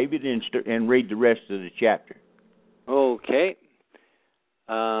 Brother David, and read the rest of the chapter. Okay.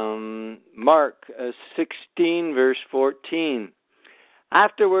 Mark 16, verse 14.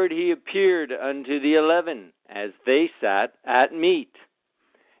 Afterward he appeared unto the 11, as they sat at meat,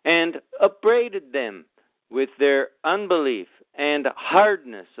 and upbraided them with their unbelief and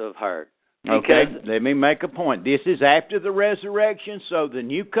hardness of heart. Okay, let me make a point. This is after the resurrection, so the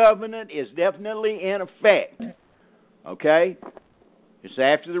new covenant is definitely in effect. Okay? It's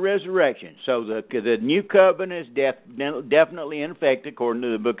after the resurrection. So the new covenant is definitely in effect according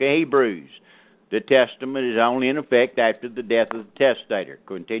to the book of Hebrews. The testament is only in effect after the death of the testator.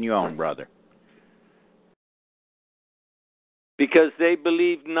 Continue on, brother. Because they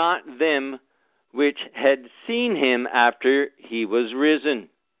believed not them which had seen him after he was risen.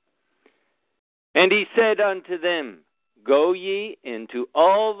 And he said unto them, Go ye into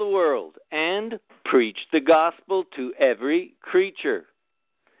all the world, and preach the gospel to every creature.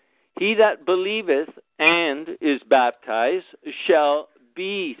 He that believeth and is baptized shall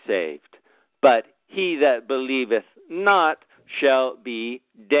be saved, but he that believeth not shall be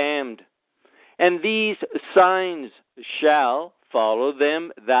damned. And these signs shall follow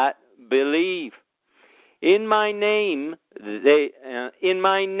them that believe. In my name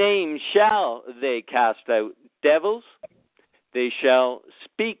shall they cast out devils. They shall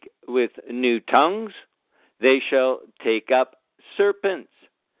speak with new tongues. They shall take up serpents.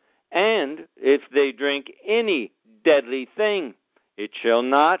 And if they drink any deadly thing, it shall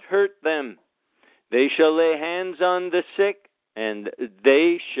not hurt them. They shall lay hands on the sick, and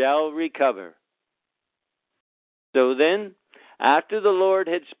they shall recover. So then, after the Lord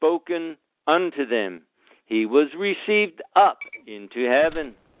had spoken unto them, he was received up into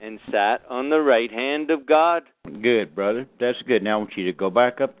heaven and sat on the right hand of God. Good, brother. That's good. Now I want you to go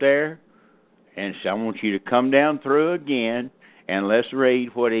back up there, and so I want you to come down through again, and let's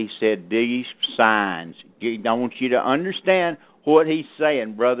read what he said, these signs. I want you to understand what he's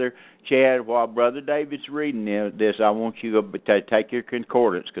saying, Brother Chad. While Brother David's reading this, I want you to take your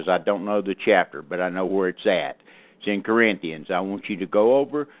concordance, because I don't know the chapter, but I know where it's at. It's in Corinthians. I want you to go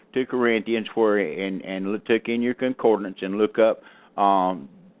over to Corinthians and take in your concordance and look up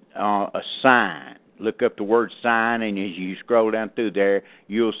a sign. Look up the word sign, and as you scroll down through there,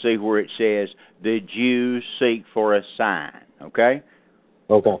 you'll see where it says, the Jews seek for a sign. Okay?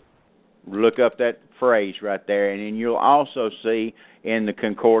 Okay. Look up that phrase right there, and then you'll also see in the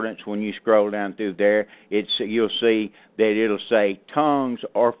concordance when you scroll down through there, you'll see that it'll say, tongues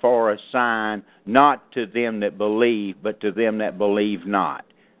are for a sign, not to them that believe, but to them that believe not.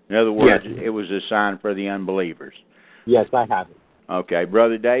 In other words, It was a sign for the unbelievers. Yes, I have it. Okay,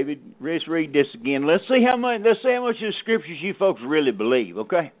 Brother David, let's read this again. Let's see how much of the scriptures you folks really believe,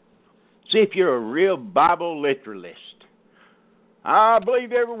 okay? See if you're a real Bible literalist. I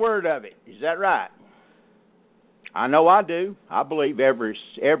believe every word of it. Is that right? I know I do. I believe every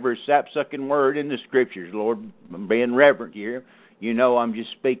sap-sucking word in the scriptures, Lord. I'm being reverent here. You know I'm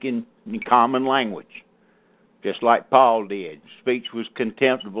just speaking in common language, just like Paul did. Speech was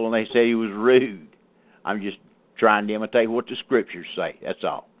contemptible, and they said he was rude. I'm just trying to imitate what the scriptures say. That's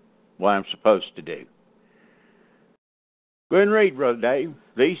all. What I'm supposed to do. Go ahead and read, Brother Dave.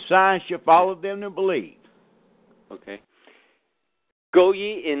 These signs shall follow them that believe. Okay. Go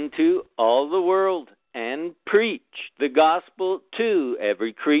ye into all the world, and preach the gospel to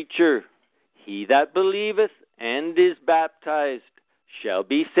every creature. He that believeth and is baptized shall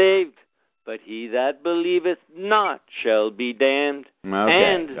be saved, but he that believeth not shall be damned.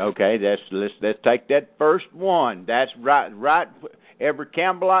 Okay. Let's take that first one. That's right. Every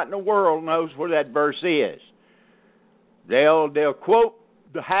Campbellite in the world knows where that verse is. They'll quote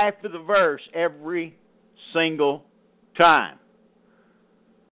the half of the verse every single time.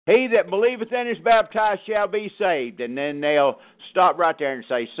 He that believeth and is baptized shall be saved. And then they'll stop right there and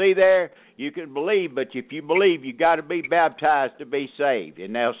say, see there, you can believe, but if you believe, you got to be baptized to be saved.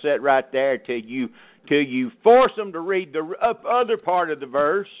 And they'll sit right there till you force them to read the other part of the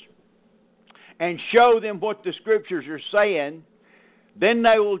verse and show them what the scriptures are saying. Then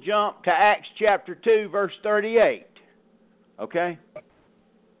they will jump to Acts chapter 2, verse 38. Okay?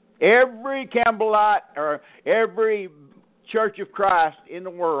 Every Campbellite or every Church of Christ in the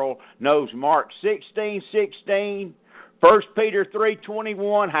world knows Mark 16:16, 1 Peter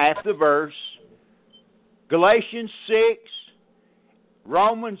 3:21, half the verse, Galatians 6,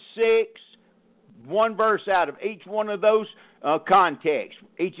 Romans 6, one verse out of each one of those contexts,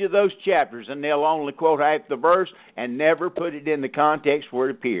 each of those chapters, and they'll only quote half the verse and never put it in the context where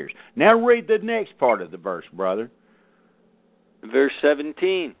it appears. Now read the next part of the verse, brother. Verse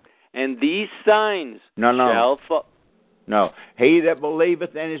 17. And these signs shall follow. No. He that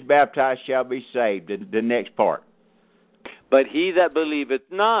believeth and is baptized shall be saved. The next part. But he that believeth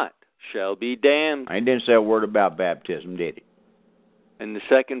not shall be damned. I didn't say a word about baptism, did it? And the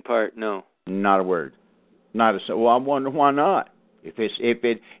second part, no. Not a word. Well, I wonder why not. If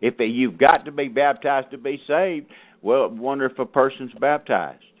you've got to be baptized to be saved, well, I wonder if a person's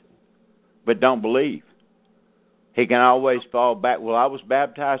baptized but don't believe. He can always fall back. Well, I was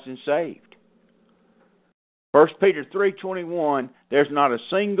baptized and saved. 1 Peter 3:21. There's not a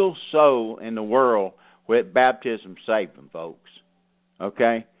single soul in the world where baptism saved them, folks.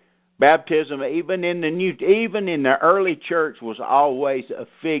 Okay. Baptism, even in the early church, was always a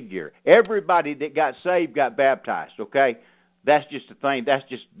figure. Everybody that got saved got baptized, okay? That's just the thing. That's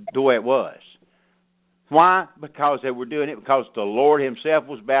just the way it was. Why? Because they were doing it because the Lord himself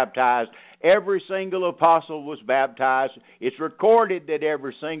was baptized. Every single apostle was baptized. It's recorded that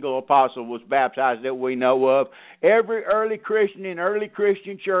every single apostle was baptized that we know of. Every early Christian in early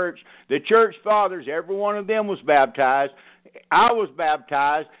Christian church, the church fathers, every one of them was baptized. I was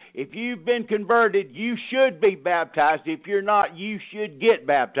baptized. If you've been converted, you should be baptized. If you're not, you should get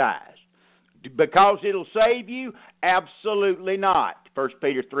baptized. Because it'll save you? Absolutely not. 1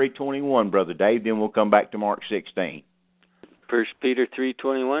 Peter 3:21, Brother Dave. Then we'll come back to Mark 16. 1 Peter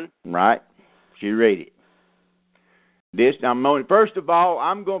 3:21? Right. You read it. First of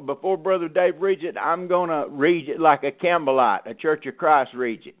all, before Brother Dave reads it, I'm going to read it like a Campbellite, a Church of Christ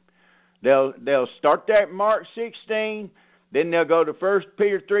reads it. They'll start there at Mark 16. Then they'll go to 1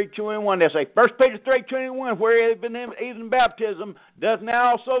 Peter 3:21. They'll say, 1 Peter 3:21, where even baptism does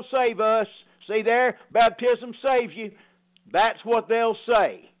now also save us. See there? Baptism saves you. That's what they'll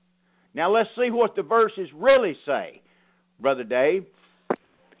say. Now let's see what the verses really say, Brother Dave.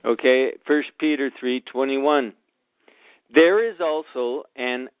 Okay, 1 Peter 3:21. There is also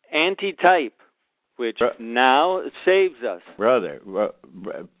an antitype which now saves us. Brother,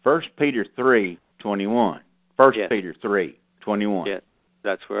 1 Peter 3:21. 1 Peter 3:21. Yeah,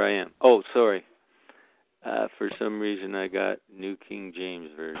 that's where I am. Oh, sorry. For some reason I got New King James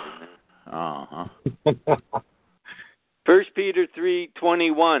Version. Uh-huh. 1 Peter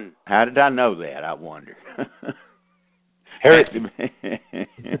 3:21. How did I know that, I wonder? Heresy.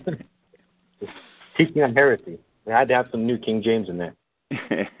 Teaching on heresy. I had to have some New King James in there.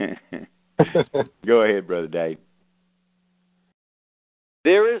 Go ahead, Brother Dave.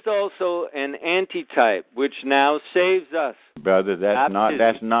 There is also an antitype which now saves us. Brother,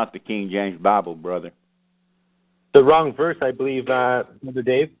 that's not the King James Bible, brother. The wrong verse, I believe, Brother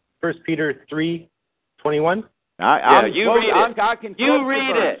Dave. 1 Peter 3:21. You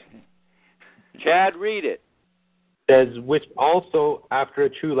read it. Chad, read it. Says, which also after a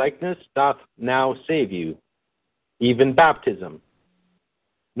true likeness doth now save you, even baptism,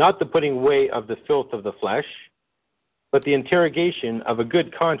 not the putting away of the filth of the flesh, but the interrogation of a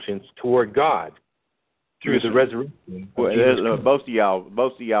good conscience toward God through the resurrection. Both of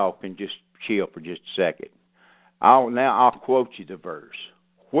y'all can just chill for just a second. I'll quote you the verse.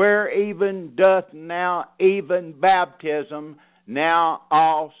 Where even doth now even baptism now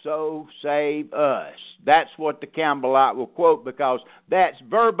also save us. That's what the Campbellite will quote, because that's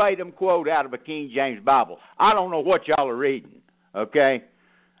verbatim quote out of a King James Bible. I don't know what y'all are reading, okay?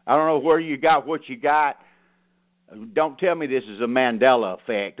 I don't know where you got what you got. Don't tell me this is a Mandela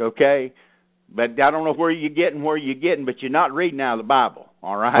effect, okay? But I don't know where you're getting, but you're not reading out of the Bible,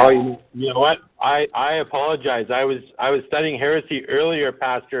 all right? Oh, you know what? I apologize. I was studying heresy earlier,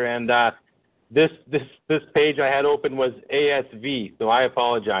 Pastor, and this page I had open was ASV, so I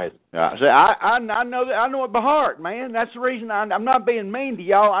apologize. I know it by heart, man. That's the reason I'm not being mean to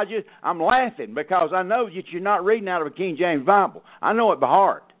y'all. I'm laughing because I know that you're not reading out of a King James Bible. I know it by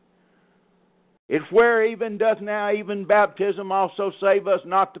heart. It's where even doth now even baptism also save us,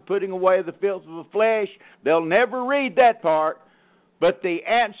 not the putting away of the filth of the flesh. They'll never read that part, but the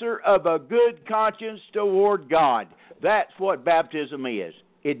answer of a good conscience toward God. That's what baptism is.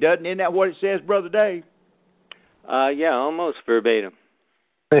 It doesn't, isn't that what it says, Brother Dave? Yeah, almost verbatim.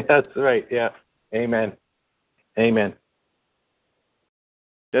 That's right, yeah. Amen. Amen.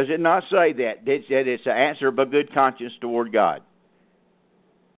 Does it not say that? It said it's an answer of a good conscience toward God.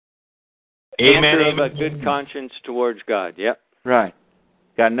 Amen. Answer Amen. of a good conscience towards God. Yep. Right.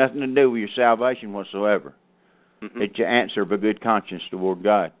 Got nothing to do with your salvation whatsoever. Mm-hmm. It's your answer of a good conscience toward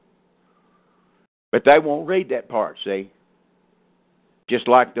God. But they won't read that part, see? Just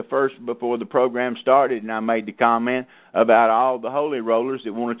like before the program started, and I made the comment about all the holy rollers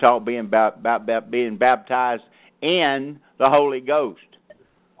that want to talk about being baptized in the Holy Ghost.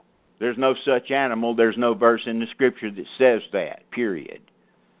 There's no such animal. There's no verse in the Scripture that says that, period.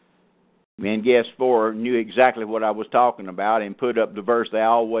 And guest 4 knew exactly what I was talking about and put up the verse they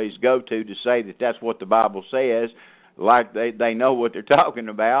always go to say that that's what the Bible says, like they know what they're talking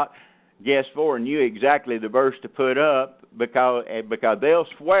about. Guest 4 knew exactly the verse to put up because they'll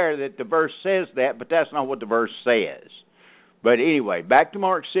swear that the verse says that, but that's not what the verse says. But anyway, back to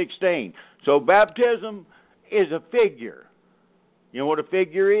Mark 16. So baptism is a figure. You know what a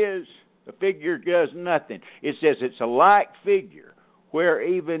figure is? A figure does nothing. It says it's a like figure, where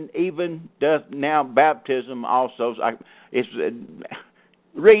even doth now baptism also.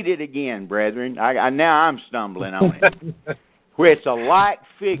 Read it again, brethren. Now I'm stumbling on it. Where it's a like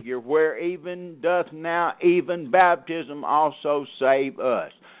figure, where even doth now even baptism also save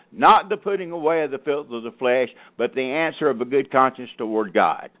us. Not the putting away of the filth of the flesh, but the answer of a good conscience toward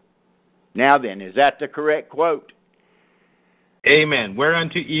God. Now then, is that the correct quote? Amen.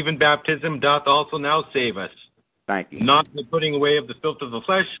 Whereunto even baptism doth also now save us. Thank you. Not the putting away of the filth of the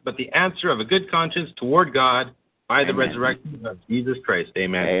flesh, but the answer of a good conscience toward God by the resurrection of Jesus Christ.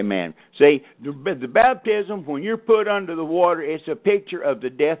 Amen. Amen. See, the baptism, when you're put under the water, it's a picture of the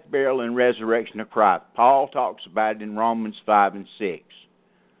death, burial, and resurrection of Christ. Paul talks about it in Romans 5 and 6.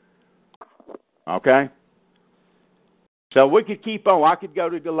 Okay? So we could keep on. I could go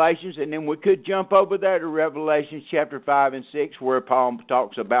to Galatians, and then we could jump over there to Revelation chapter 5 and 6, where Paul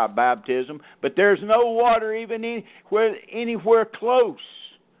talks about baptism. But there's no water even anywhere close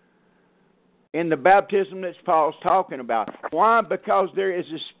in the baptism that Paul's talking about. Why? Because there is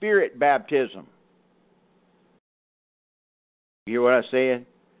a spirit baptism. You hear what I said?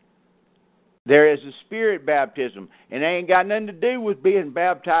 There is a spirit baptism, and it ain't got nothing to do with being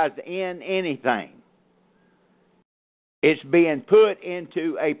baptized in anything. It's being put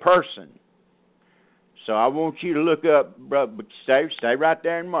into a person. So I want you to look up, brother. Stay right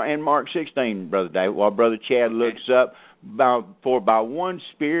there in Mark 16, Brother David, while Brother Chad looks up. For by one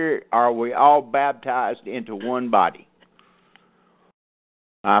Spirit are we all baptized into one body.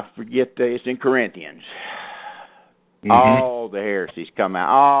 I forget that it's in Corinthians. Mm-hmm. All the heresies come out.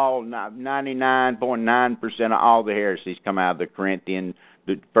 All 99.9% of all the heresies come out of the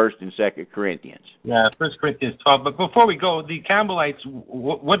 1st and 2nd Corinthians. Yeah, 1 Corinthians 12. But before we go, the Campbellites,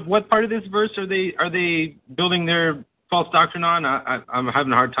 what part of this verse are they building their false doctrine on? I'm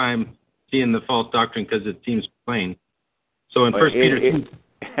having a hard time seeing the false doctrine because it seems plain. So in 1 Peter 2.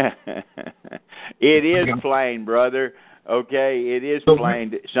 It is plain, brother. Okay, it is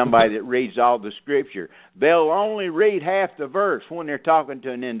plain that somebody that reads all the Scripture. They'll only read half the verse when they're talking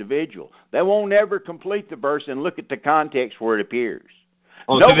to an individual. They won't ever complete the verse and look at the context where it appears.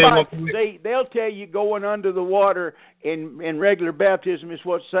 They'll tell you going under the water in regular baptism is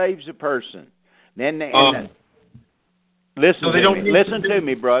what saves a person. Listen to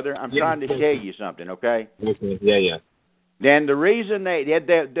me, brother. I'm trying to tell you something, okay? Okay. Yeah. Then the reason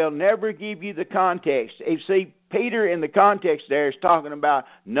they'll never give you the context. You see, Peter in the context there is talking about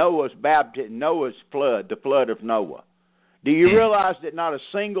Noah's baptism, Noah's flood, the flood of Noah. Do you realize that not a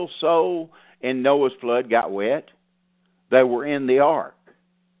single soul in Noah's flood got wet? They were in the ark.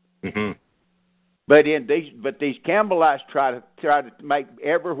 Mm-hmm. But these Campbellites try to make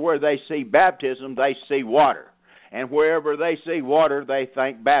everywhere they see baptism, they see water, and wherever they see water, they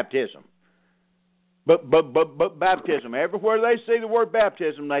think baptism. But baptism, everywhere they see the word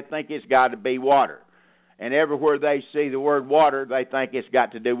baptism, they think it's got to be water. And everywhere they see the word water, they think it's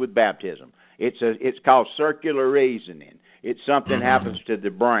got to do with baptism. It's called circular reasoning. It's something happens to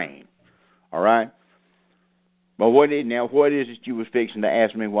the brain. All right? But what is it you was fixing to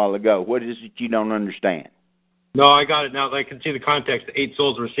ask me a while ago? What is it you don't understand? No, I got it now. I can see the context. 8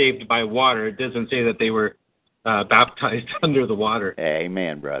 souls were saved by water. It doesn't say that they were baptized under the water.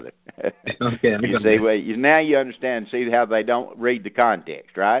 Amen, brother. Okay. Now you understand. See how they don't read the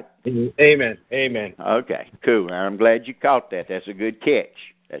context, right? Amen. Okay, cool. I'm glad you caught that. That's a good catch.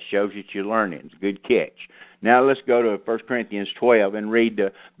 That shows that you're learning. It's a good catch. Now let's go to 1 Corinthians 12 and read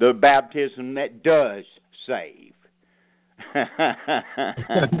the baptism that does save.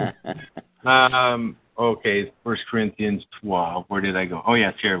 Okay, 1 Corinthians 12. Where did I go? Oh,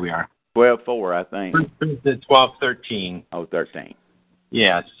 yes, here we are. 12:4, I think. 1 Corinthians 12:13. Oh, 13.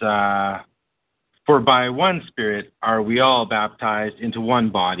 Yes. For by one Spirit are we all baptized into one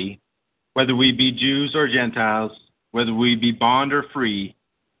body, whether we be Jews or Gentiles, whether we be bond or free,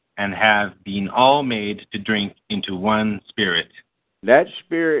 and have been all made to drink into one Spirit. That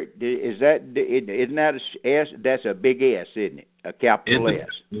Spirit, isn't that a S? That's a big S, isn't it? A capital S.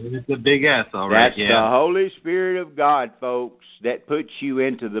 It's a big S, all right. That's the Holy Spirit of God, folks, that puts you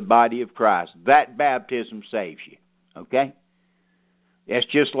into the body of Christ. That baptism saves you, okay? That's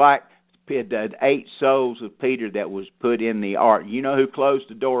just like the 8 souls of Peter that was put in the ark. You know who closed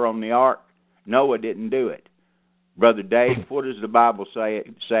the door on the ark? Noah didn't do it. Brother Dave, what does the Bible say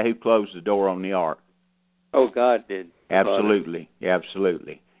who closed the door on the ark? Oh, God did. Absolutely,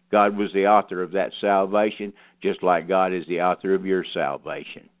 absolutely. God was the author of that salvation, just like God is the author of your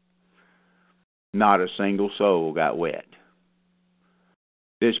salvation. Not a single soul got wet.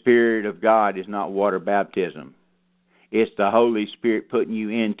 This Spirit of God is not water baptism. It's the Holy Spirit putting you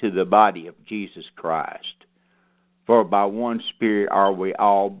into the body of Jesus Christ. For by one Spirit are we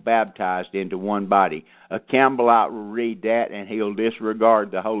all baptized into one body. A Campbellite will read that and he'll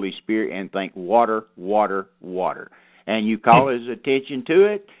disregard the Holy Spirit and think water, water, water. And you call his attention to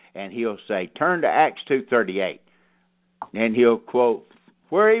it, and he'll say, turn to Acts 2:38. And he'll quote,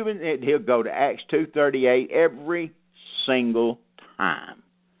 he'll go to Acts 2:38 every single time.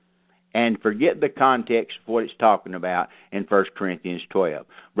 And forget the context of what it's talking about in 1 Corinthians 12.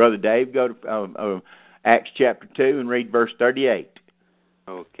 Brother Dave, go to Acts chapter 2 and read verse 38.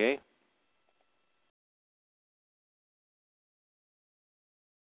 Okay.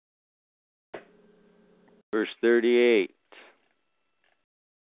 Verse 38.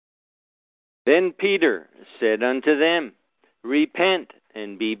 Then Peter said unto them, Repent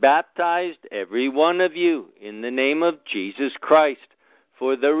and be baptized every one of you in the name of Jesus Christ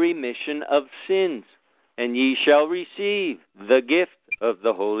for the remission of sins, and ye shall receive the gift of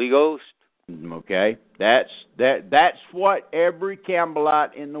the Holy Ghost. Okay, that's what every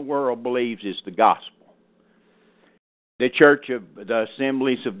Campbellite in the world believes is the gospel. The Church of the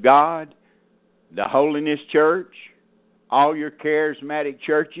Assemblies of God, the Holiness Church, all your charismatic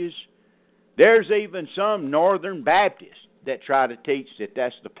churches. There's even some Northern Baptists that try to teach that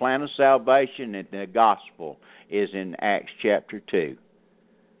that's the plan of salvation and the gospel is in Acts chapter 2.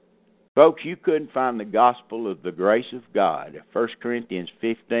 Folks, you couldn't find the gospel of the grace of God, 1 Corinthians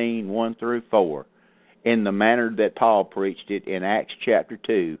 15, 1 through 4, in the manner that Paul preached it in Acts chapter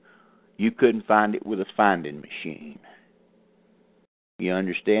 2. You couldn't find it with a finding machine. You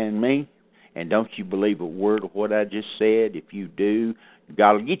understand me? And don't you believe a word of what I just said? If you do,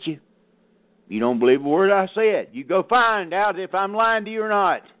 God will get you. If you don't believe a word I said, you go find out if I'm lying to you or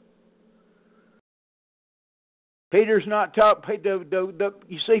not. Peter's not talking.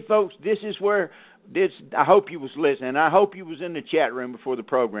 You see, folks, this is where this. I hope you was listening. I hope you was in the chat room before the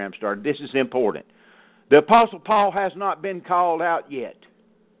program started. This is important. The Apostle Paul has not been called out yet.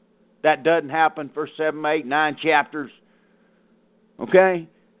 That doesn't happen for 7, 8, 9 chapters. Okay?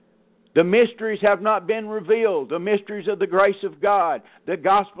 The mysteries have not been revealed. The mysteries of the grace of God. The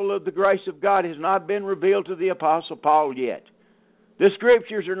gospel of the grace of God has not been revealed to the Apostle Paul yet. The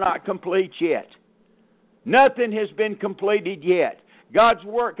Scriptures are not complete yet. Nothing has been completed yet. God's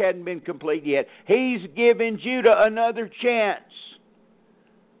work hadn't been complete yet. He's given Judah another chance.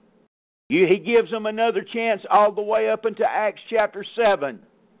 He gives them another chance all the way up into Acts chapter 7.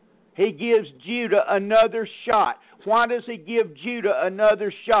 He gives Judah another shot. Why does he give Judah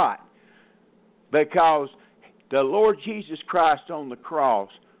another shot? Because the Lord Jesus Christ on the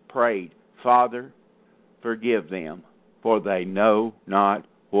cross prayed, Father, forgive them, for they know not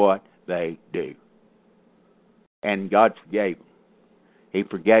what they do. And God forgave them. He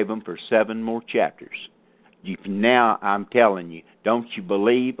forgave them for 7 more chapters. Now I'm telling you, don't you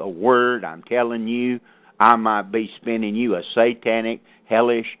believe a word I'm telling you? I might be spinning you a satanic,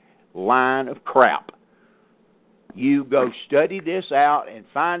 hellish line of crap. You go study this out and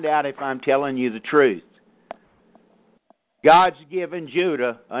find out if I'm telling you the truth. God's given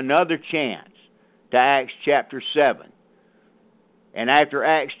Judah another chance to Acts chapter 7. And after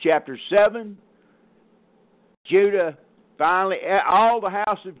Acts chapter 7, Judah finally, all the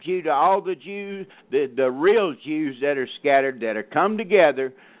house of Judah, all the Jews, the real Jews that are scattered, that are come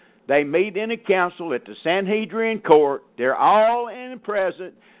together, they meet in a council at the Sanhedrin court. They're all in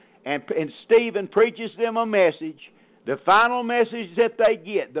present. And Stephen preaches them a message, the final message that they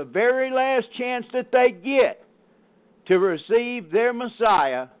get, the very last chance that they get to receive their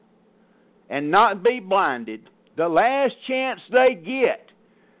Messiah and not be blinded, the last chance they get.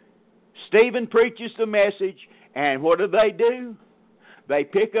 Stephen preaches the message, and what do? They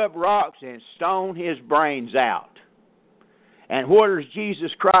pick up rocks and stone his brains out. And what is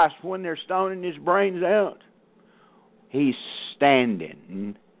Jesus Christ when they're stoning his brains out? He's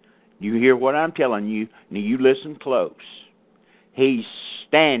standing You hear what I'm telling you? Now you listen close. He's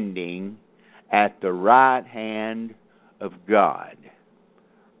standing at the right hand of God,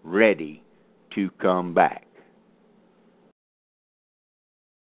 ready to come back.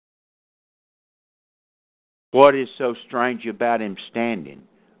 What is so strange about him standing?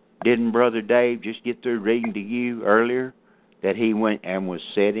 Didn't Brother Dave just get through reading to you earlier that he went and was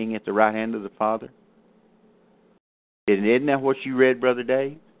sitting at the right hand of the Father? Isn't that what you read, Brother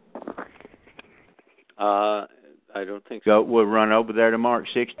Dave? I don't think so. We'll run over there to Mark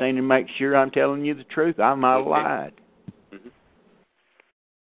 16 and make sure I'm telling you the truth. I might have lied.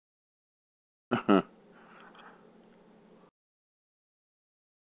 Mm-hmm.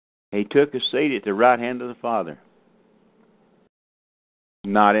 He took a seat at the right hand of the Father.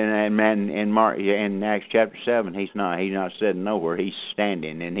 Not in Mark, in Acts chapter 7. He's not sitting nowhere. He's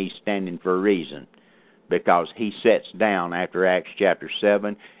standing, and he's standing for a reason, because he sits down after Acts chapter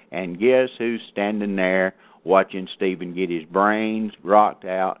 7. And guess who's standing there watching Stephen get his brains rocked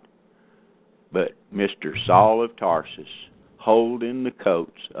out? But Mr. Saul of Tarsus, holding the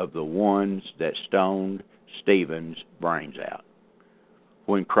coats of the ones that stoned Stephen's brains out,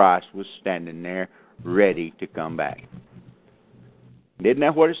 when Christ was standing there ready to come back. Isn't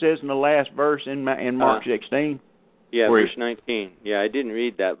that what it says in the last verse in Mark 16? Yeah, verse 19. Yeah, I didn't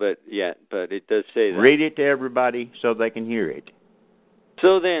read that, but it does say that. Read it to everybody so they can hear it.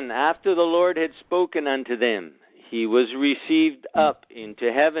 So then, after the Lord had spoken unto them, he was received up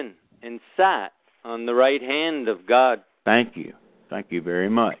into heaven and sat on the right hand of God. Thank you. Thank you very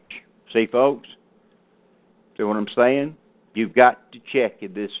much. See, folks? See what I'm saying? You've got to check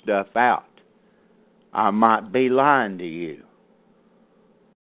this stuff out. I might be lying to you.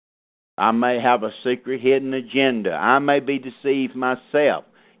 I may have a secret hidden agenda. I may be deceived myself.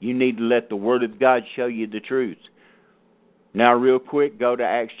 You need to let the Word of God show you the truth. Now, real quick, go to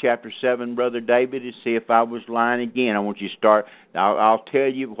Acts chapter 7, Brother David, and see if I was lying again. I want you to start. I'll tell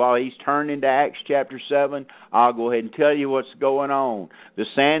you, while he's turning to Acts chapter 7, I'll go ahead and tell you what's going on. The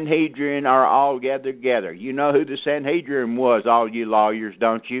Sanhedrin are all gathered together. You know who the Sanhedrin was, all you lawyers,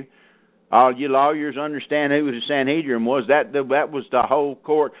 don't you? All you lawyers understand who the Sanhedrin was. That was the whole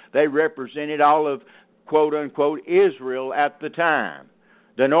court. They represented all of, quote-unquote, Israel at the time.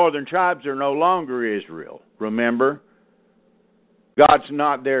 The northern tribes are no longer Israel, remember? God's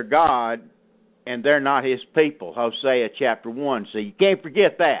not their God, and they're not His people, Hosea chapter 1. So you can't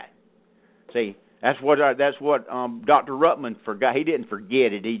forget that. See, that's what Dr. Ruttman forgot. He didn't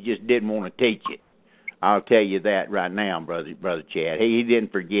forget it. He just didn't want to teach it. I'll tell you that right now, Brother Chad. He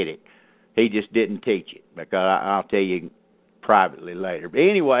didn't forget it. He just didn't teach it, because I'll tell you privately later. But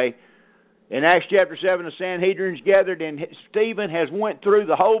anyway, in Acts chapter 7, the Sanhedrin's gathered, and Stephen has went through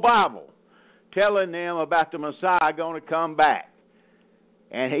the whole Bible, telling them about the Messiah going to come back.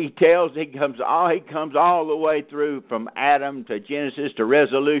 And he comes all the way through from Adam to Genesis to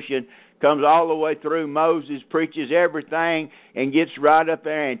Resolution, comes all the way through Moses, preaches everything, and gets right up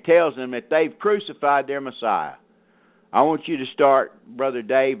there and tells them that they've crucified their Messiah. I want you to start, Brother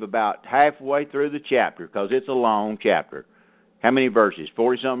Dave, about halfway through the chapter, because it's a long chapter. How many verses?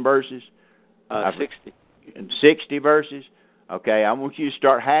 40-something verses? 60. 60 verses? Okay, I want you to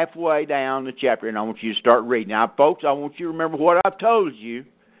start halfway down the chapter, and I want you to start reading. Now, folks, I want you to remember what I've told you,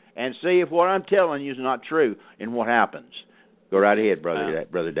 and see if what I'm telling you is not true, and what happens. Go right ahead,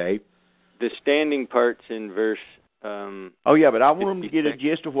 Brother Dave. The standing part's in verse... oh, yeah, but I want them to get a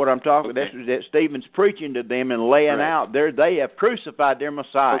gist of what I'm talking about. Okay. That Stephen's preaching to them and laying out there. They have crucified their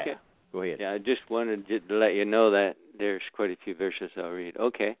Messiah. Okay. Go ahead. Yeah, I just wanted to let you know that there's quite a few verses I'll read.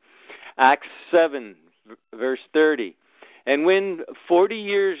 Okay. Acts 7, verse 30. And when 40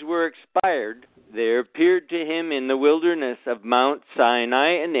 years were expired, there appeared to him in the wilderness of Mount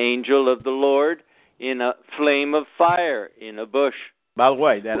Sinai an angel of the Lord in a flame of fire in a bush. By the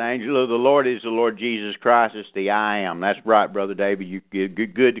way, that angel of the Lord is the Lord Jesus Christ. It's the I Am. That's right, Brother David. You're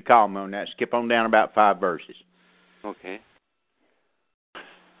good to call me on that. Skip on down about 5 verses. Okay.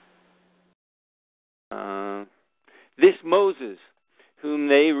 This Moses, whom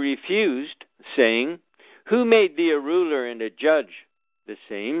they refused, saying, Who made thee a ruler and a judge? The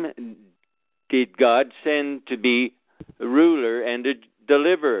same did God send to be a ruler and a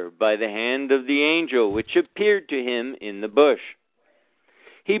deliverer by the hand of the angel which appeared to him in the bush.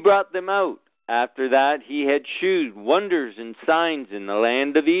 He brought them out. After that he had shewed wonders and signs in the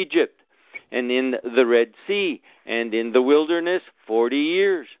land of Egypt, and in the Red Sea, and in the wilderness 40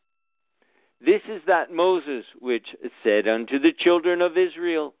 years. This is that Moses which said unto the children of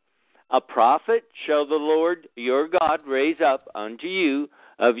Israel, A prophet shall the Lord your God raise up unto you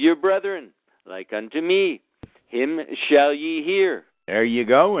of your brethren, like unto me. Him shall ye hear. There you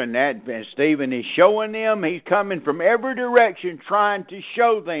go, and Stephen is showing them. He's coming from every direction, trying to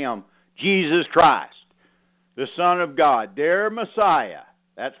show them Jesus Christ, the Son of God, their Messiah.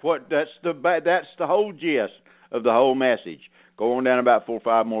 That's the whole gist of the whole message. Go on down about 4 or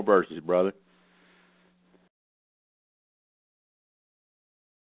 5 more verses, brother.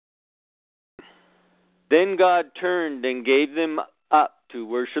 Then God turned and gave them up to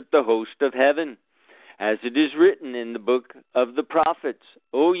worship the host of heaven, as it is written in the book of the prophets,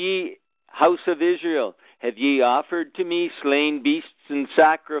 O ye house of Israel, have ye offered to me slain beasts and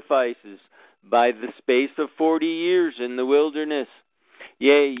sacrifices by the space of 40 years in the wilderness?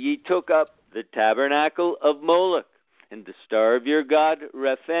 Yea, ye took up the tabernacle of Moloch, and the star of your god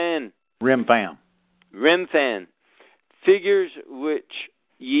Remphan, figures which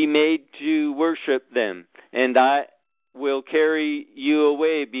ye made to worship them, and I will carry you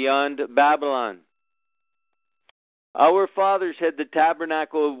away beyond Babylon. Our fathers had the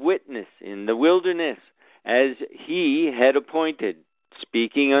tabernacle of witness in the wilderness, as he had appointed,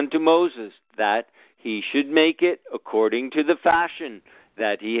 speaking unto Moses, that he should make it according to the fashion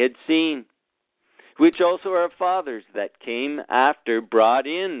that he had seen, which also our fathers that came after brought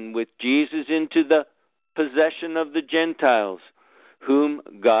in with Jesus into the possession of the Gentiles, whom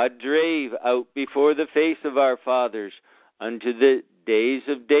God drave out before the face of our fathers unto the days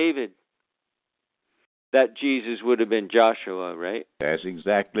of David. That Jesus would have been Joshua, right? That's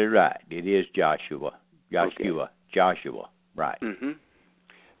exactly right. It is Joshua. Okay. Joshua, right. Mm-hmm.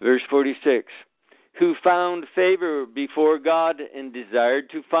 Verse 46. Who found favor before God and desired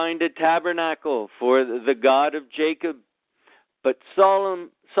to find a tabernacle for the God of Jacob. But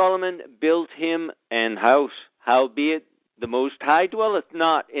Solomon built him an house, howbeit the Most High dwelleth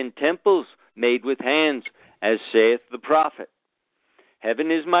not in temples made with hands, as saith the prophet.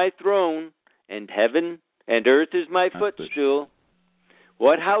 Heaven is my throne, and heaven and earth is my footstool.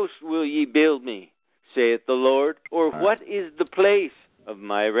 What house will ye build me, saith the Lord, or what is the place of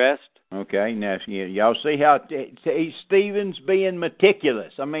my rest? Okay, now y'all see how Stephen's being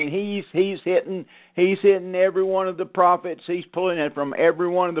meticulous. I mean, he's hitting every one of the prophets. He's pulling it from every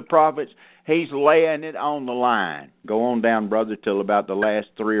one of the prophets. He's laying it on the line. Go on down, brother, till about the last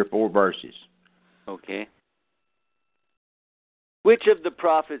 3 or 4 verses. Okay. Which of the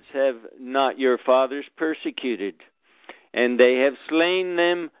prophets have not your fathers persecuted? And they have slain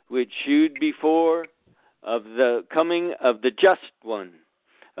them which shewed before of the coming of the just one,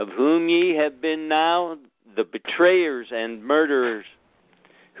 of whom ye have been now the betrayers and murderers,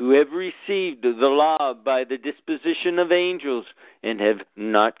 who have received the law by the disposition of angels, and have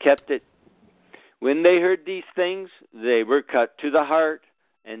not kept it. When they heard these things, they were cut to the heart,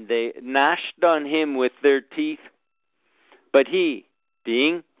 and they gnashed on him with their teeth. But he,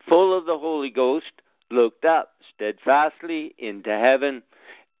 being full of the Holy Ghost, looked up steadfastly into heaven,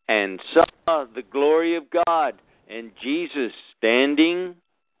 and saw the glory of God, and Jesus standing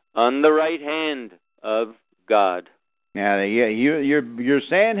on the right hand of God. Now, yeah, your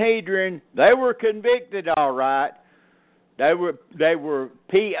Sanhedrin, they were convicted, all right. They were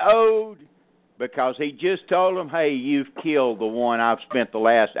PO'd because he just told them, hey, you've killed the one I've spent the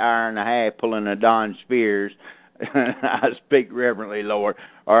last hour and a half pulling a Don Spears, I speak reverently, Lord,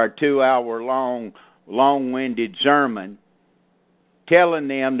 or a 2-hour long-winded sermon, telling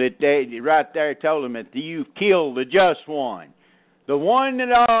them that they right there told them that you've killed the just one. The one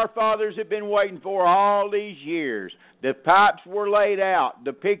that our fathers have been waiting for all these years. The pipes were laid out.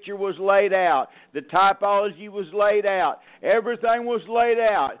 The picture was laid out. The typology was laid out. Everything was laid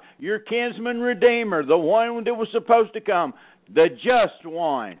out. Your kinsman redeemer, the one that was supposed to come, the just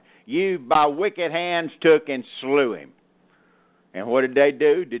one, you by wicked hands took and slew him. And what did they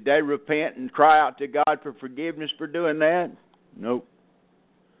do? Did they repent and cry out to God for forgiveness for doing that? Nope.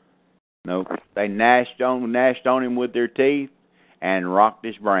 They gnashed on him with their teeth and rocked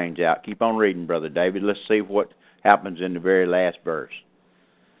his brains out. Keep on reading, Brother David. Let's see what happens in the very last verse.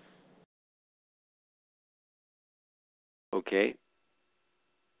 Okay.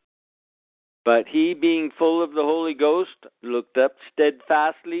 But he, being full of the Holy Ghost, looked up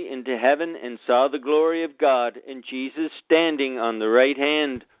steadfastly into heaven and saw the glory of God and Jesus standing on the right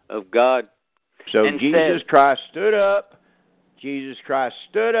hand of God. So Jesus Christ stood up. Jesus Christ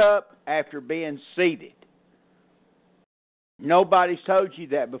stood up after being seated. Nobody's told you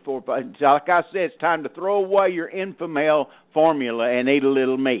that before. But like I said, it's time to throw away your infamil formula and eat a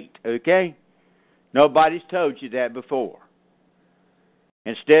little meat, okay? Nobody's told you that before.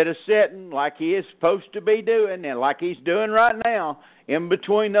 Instead of sitting like he is supposed to be doing, and like he's doing right now, in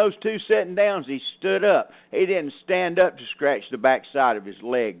between those two sitting downs, he stood up. He didn't stand up to scratch the backside of his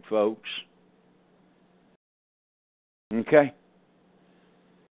leg, folks. Okay?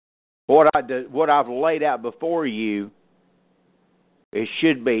 What I've laid out before you, it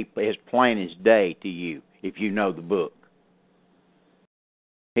should be as plain as day to you if you know the book.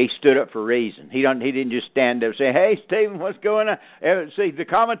 He stood up for a reason. He didn't just stand there and say, "Hey, Stephen, what's going on?" See, the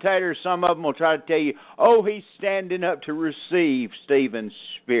commentators, some of them will try to tell you, "Oh, he's standing up to receive Stephen's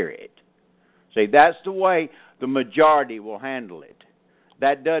spirit." See, that's the way the majority will handle it.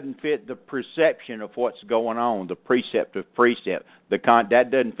 That doesn't fit the perception of what's going on, the precept of precept.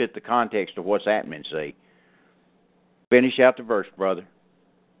 That doesn't fit the context of what's happening, see. Finish out the verse, brother.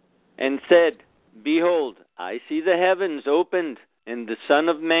 And said, Behold, I see the heavens opened, and the Son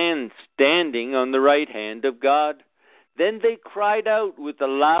of Man standing on the right hand of God. Then they cried out with a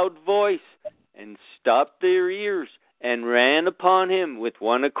loud voice, and stopped their ears, and ran upon him with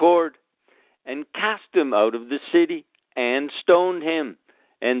one accord, and cast him out of the city, and stoned him.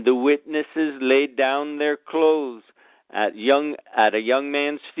 And the witnesses laid down their clothes at a young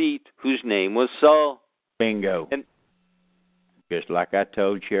man's feet, whose name was Saul. Bingo. And just like I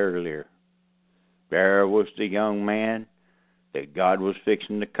told you earlier, there was the young man that God was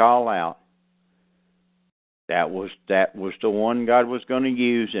fixing to call out. That was the one God was going to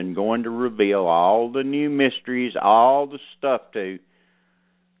use and going to reveal all the new mysteries, all the stuff to.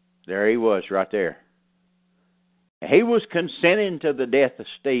 There he was right there. He was consenting to the death of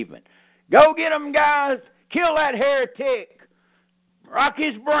Stephen. Go get him, guys. Kill that heretic. Rock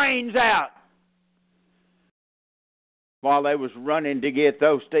his brains out. While they was running to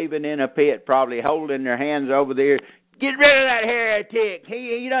throw Stephen in a pit, probably holding their hands over there. Get rid of that heretic.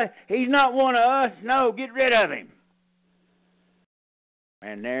 He's not one of us. No, get rid of him.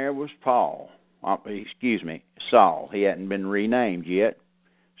 And there was Saul. He hadn't been renamed yet.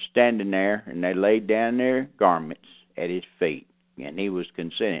 Standing there, and they laid down their garments at his feet, and he was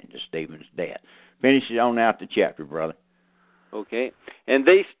consenting to Stephen's death. Finish it on out the chapter, brother. Okay. And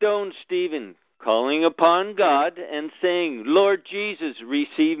they stoned Stephen, calling upon God and saying, Lord Jesus,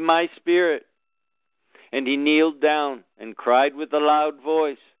 receive my spirit. And he kneeled down and cried with a loud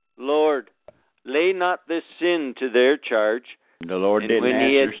voice, Lord, lay not this sin to their charge. The Lord didn't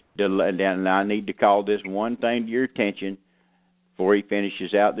answer. And I need to call this one thing to your attention before he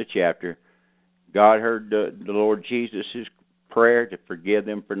finishes out the chapter. God heard the Lord Jesus' prayer to forgive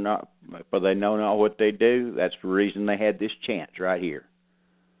them for they know not what they do. That's the reason they had this chance right here.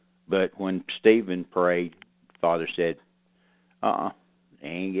 But when Stephen prayed, Father said, they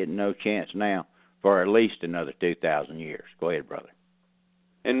ain't getting no chance now for at least another 2,000 years. Go ahead, brother.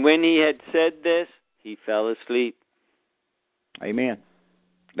 And when he had said this, he fell asleep. Amen.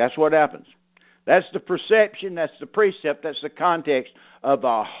 That's what happens. That's the perception, that's the precept, that's the context of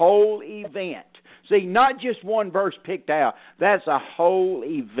a whole event. See, not just one verse picked out. That's a whole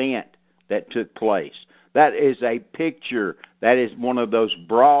event that took place. That is a picture. That is one of those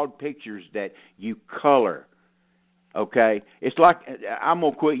broad pictures that you color. Okay? It's like, I'm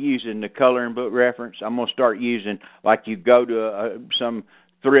going to quit using the coloring book reference. I'm going to start using, like you go to some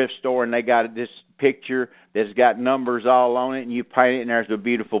thrift store and they got this picture that's got numbers all on it, and you paint it, and there's a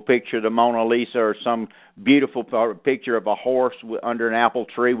beautiful picture of the Mona Lisa or some beautiful picture of a horse under an apple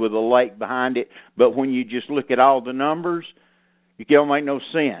tree with a lake behind it. But when you just look at all the numbers, it don't make no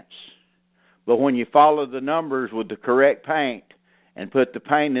sense. But when you follow the numbers with the correct paint and put the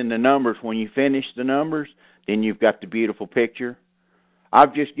paint in the numbers, when you finish the numbers, then you've got the beautiful picture.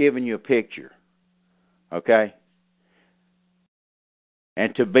 I've just given you a picture. Okay?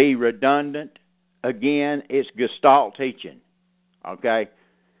 And to be redundant, again, it's Gestalt teaching. Okay?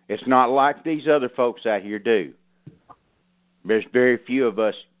 It's not like these other folks out here do. There's very few of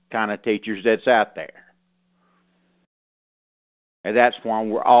us kind of teachers that's out there. And that's why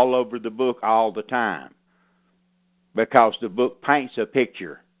we're all over the book all the time. Because the book paints a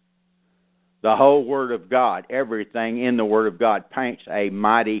picture. The whole Word of God, everything in the Word of God paints a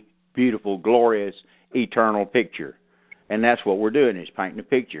mighty, beautiful, glorious, eternal picture. And that's what we're doing, is painting a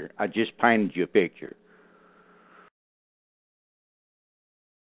picture. I just painted you a picture.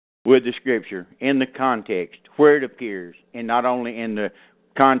 With the Scripture, in the context, where it appears, and not only in the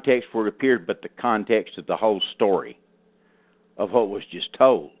context where it appeared, but the context of the whole story of what was just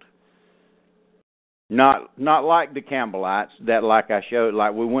told. Not like the Campbellites, that like I showed,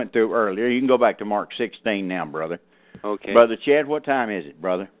 like we went through earlier. You can go back to Mark 16 now, brother. Okay. Brother Chad, what time is it,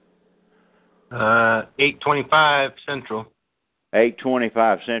 brother? 8:25 Central.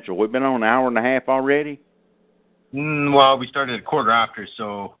 8:25 Central. We've been on an hour and a half already? Well, we started a quarter after,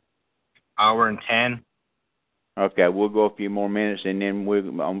 so hour and 10. Okay, we'll go a few more minutes, and then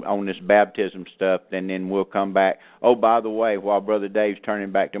we'll on this baptism stuff, and then we'll come back. Oh, by the way, while Brother Dave's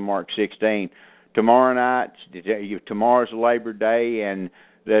turning back to Mark 16, tomorrow's Labor Day, and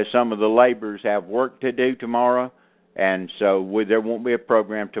some of the laborers have work to do tomorrow, and so there won't be a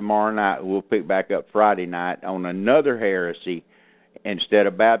program tomorrow night. We'll pick back up Friday night on another heresy. Instead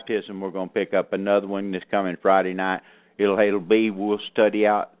of baptism, we're going to pick up another one that's coming Friday night. We'll study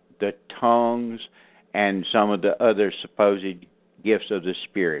out the tongues and some of the other supposed gifts of the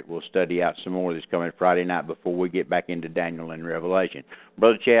Spirit. We'll study out some more that's coming Friday night before we get back into Daniel and Revelation.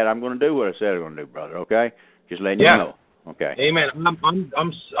 Brother Chad, I'm going to do what I said I'm going to do, brother. Okay, just letting you know. Okay. Amen. I'm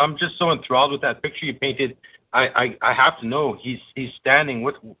just so enthralled with that picture you painted. I have to know he's standing.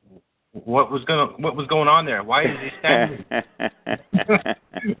 What was going on there? Why is he standing?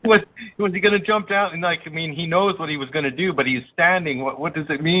 Was he going to jump down? And he knows what he was going to do, but he's standing. What does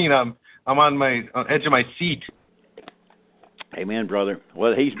it mean? I'm on my edge of my seat. Amen, brother.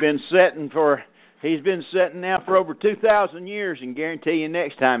 Well, he's been sitting now for over 2,000 years, and guarantee you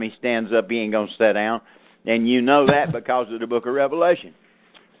next time he stands up, he ain't going to sit down. And you know that because of the book of Revelation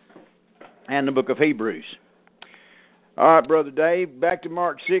and the book of Hebrews. All right, Brother Dave, back to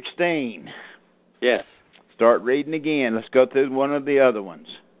Mark 16. Yes. Start reading again. Let's go through one of the other ones.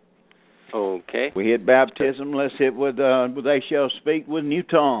 Okay. We hit baptism. Let's hit with they shall speak with new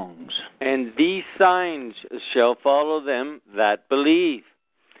tongues. And these signs shall follow them that believe.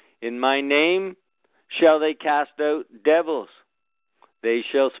 In my name shall they cast out devils. They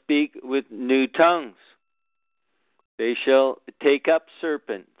shall speak with new tongues. They shall take up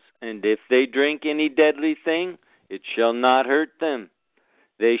serpents, and if they drink any deadly thing, it shall not hurt them.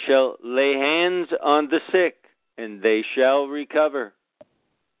 They shall lay hands on the sick, and they shall recover.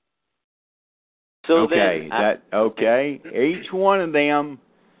 So each one of them,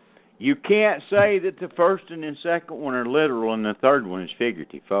 you can't say that the first and the second one are literal and the third one is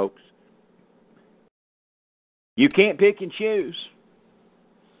figurative, folks. You can't pick and choose.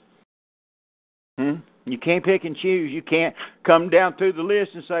 You can't pick and choose. You can't come down through the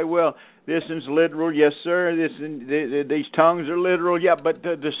list and say, well, this one's literal, yes, sir. These tongues are literal, yeah, but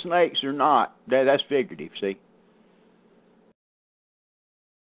the snakes are not. That's figurative, see.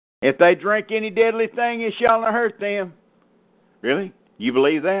 If they drink any deadly thing, it shall not hurt them. Really? You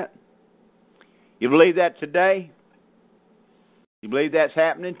believe that? You believe that today? You believe that's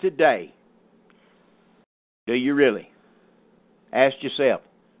happening today? Do you really? Ask yourself,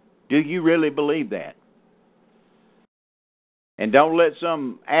 do you really believe that? And don't let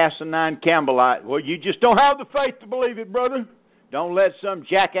some asinine Campbellite, well, you just don't have the faith to believe it, brother. Don't let some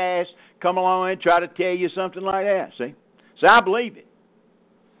jackass come along and try to tell you something like that, see? So I believe it.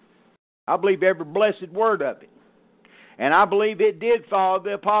 I believe every blessed word of it. And I believe it did follow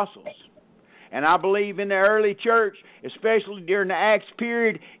the apostles. And I believe in the early church, especially during the Acts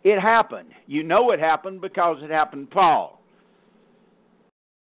period, it happened. You know it happened because it happened to Paul.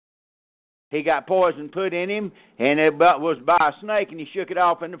 He got poison put in him, and it was by a snake, and he shook it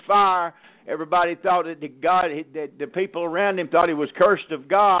off in the fire. Everybody thought that the people around him thought he was cursed of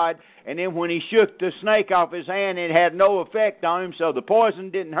God, and then when he shook the snake off his hand, it had no effect on him, so the poison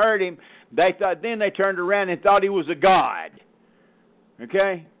didn't hurt him. Then they turned around and thought he was a god.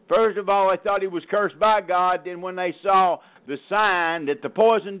 Okay? First of all, they thought he was cursed by God. Then when they saw the sign that the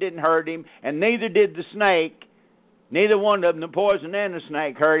poison didn't hurt him, and neither did the snake, neither one of them, the poison and the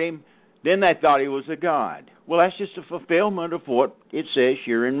snake, hurt him, then they thought he was a god. Well, that's just a fulfillment of what it says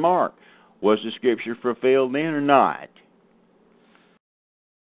here in Mark. Was the Scripture fulfilled then or not?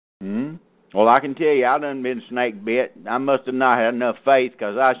 Well, I can tell you, I done been snake bit. I must have not had enough faith,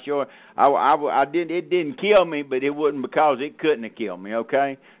 because it didn't kill me, but it wasn't because it couldn't have killed me,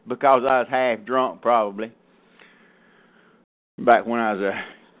 okay? Because I was half drunk, probably. Back when I was a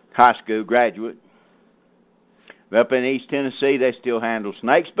high school graduate. Up in East Tennessee, they still handle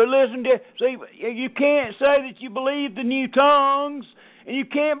snakes. But listen, you can't say that you believe the new tongues, and you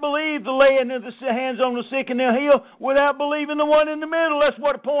can't believe the laying of the hands on the sick and they'll heal without believing the one in the middle. That's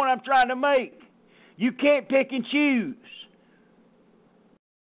what the point I'm trying to make. You can't pick and choose.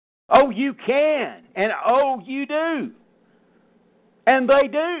 Oh, you can, and oh, you do, and they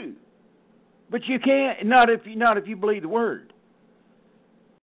do. But you can't. Not if you believe the word.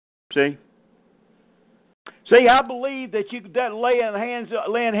 See. See, I believe that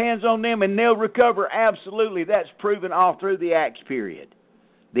laying hands on them and they'll recover. Absolutely, that's proven all through the Acts period.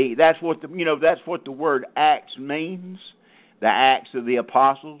 That's what the word Acts means. The Acts of the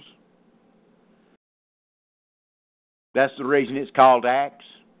Apostles. That's the reason it's called Acts.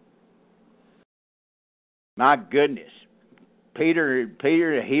 My goodness, Peter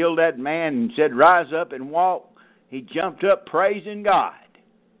healed that man and said, "Rise up and walk." He jumped up praising God.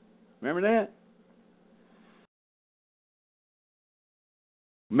 Remember that?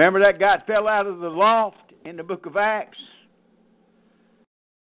 Remember that guy fell out of the loft in the book of Acts?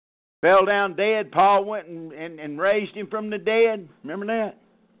 Fell down dead. Paul went and raised him from the dead. Remember that?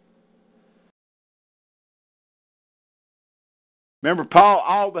 Remember Paul,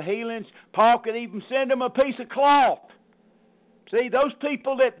 all the healings? Paul could even send them a piece of cloth. See, those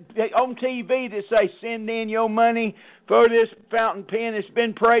people that on TV that say, send in your money for this fountain pen that's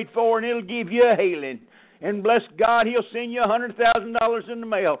been prayed for and it'll give you a healing. And bless God, He'll send you $100,000 in the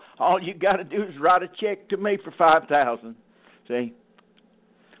mail. All you got to do is write a check to me for $5,000. See?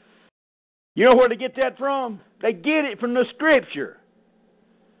 You know where they get that from? They get it from the Scripture.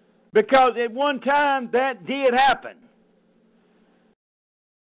 Because at one time that did happen.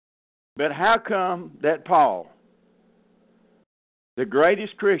 But how come that Paul, the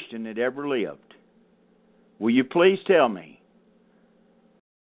greatest Christian that ever lived, will you please tell me?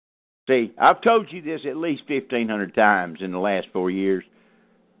 See, I've told you this at least 1,500 times in the last 4 years,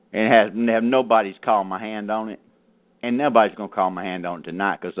 and have nobody's called my hand on it, and nobody's going to call my hand on it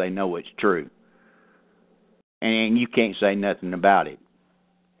tonight because they know it's true. And you can't say nothing about it.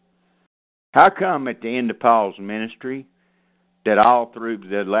 How come at the end of Paul's ministry, that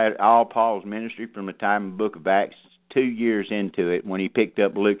all Paul's ministry from the time of the book of Acts, 2 years into it, when he picked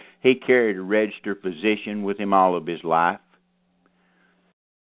up Luke, he carried a registered physician with him all of his life?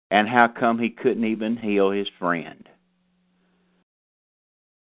 And how come he couldn't even heal his friend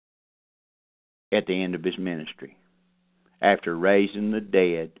at the end of his ministry? After raising the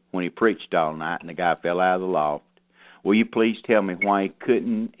dead, when he preached all night and the guy fell out of the loft, will you please tell me why he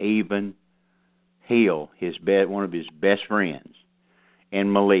couldn't even heal one of his best friends in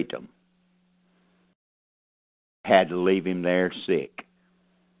Miletum? Had to leave him there sick.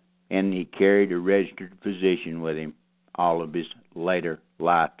 And he carried a registered physician with him all of his later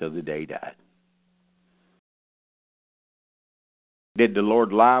life till the day he died. Did the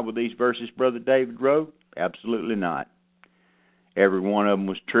Lord lie with these verses Brother David wrote? Absolutely not. Every one of them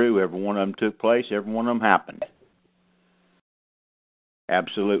was true. Every one of them took place. Every one of them happened.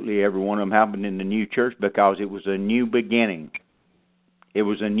 Absolutely every one of them happened in the new church because it was a new beginning. It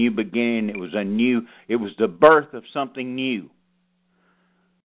was a new beginning. It was the birth of something new.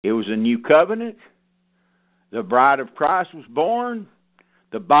 It was a new covenant. The bride of Christ was born.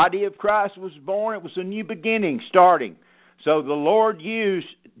 The body of Christ was born. It was a new beginning starting. So the Lord used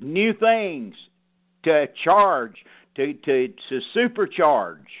new things to charge, to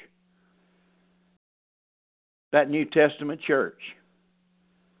supercharge that New Testament church.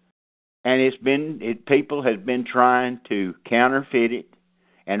 And people have been trying to counterfeit it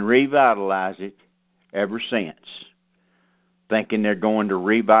and revitalize it ever since, thinking they're going to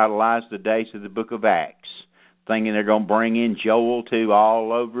revitalize the days of the book of Acts, thinking they're going to bring in Joel 2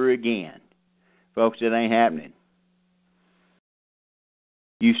 all over again. Folks, it ain't happening.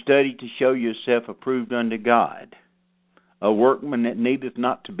 You study to show yourself approved unto God, a workman that needeth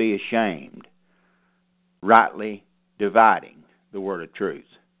not to be ashamed, rightly dividing the word of truth.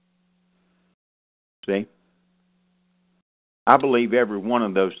 See? I believe every one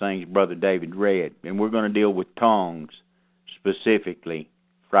of those things Brother David read, and we're going to deal with tongues specifically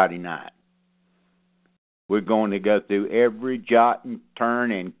Friday night. We're going to go through every jot and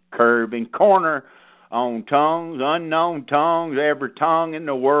turn and curve and corner on tongues, unknown tongues, every tongue in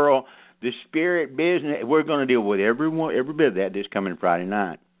the world, the spirit business. We're going to deal with every bit of that this coming Friday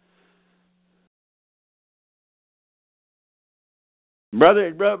night.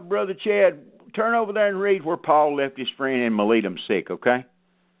 Brother Chad, turn over there and read where Paul left his friend in Miletum sick, okay?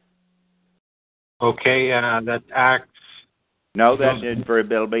 Okay, that's Acts. No,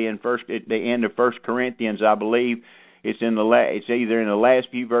 it'll be in at the end of 1 Corinthians, I believe. It's either in the last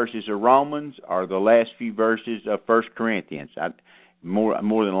few verses of Romans or the last few verses of 1 Corinthians. More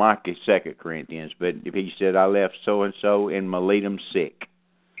than likely 2 Corinthians. But if he said, I left so-and-so in Miletum sick.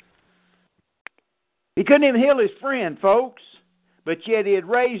 He couldn't even heal his friend, folks. But yet he had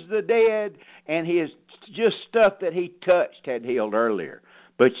raised the dead, and his just stuff that he touched had healed earlier.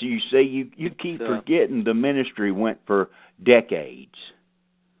 But you see, you keep forgetting the ministry went for decades.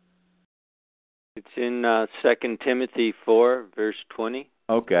 It's in 2 Timothy 4, verse 20.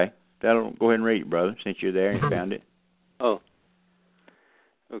 Okay. Go ahead and read it, brother, since you're there and found it. Oh.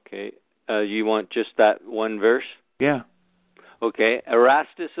 Okay. You want just that one verse? Yeah. Okay.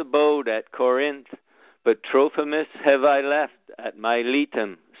 Erastus abode at Corinth, but Trophimus have I left at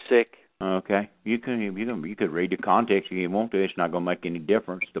Miletum sick. Okay. You could read the context if you want to. It's not going to make any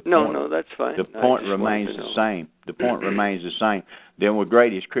difference. No, that's fine. The point remains the same. The point remains the same. Then the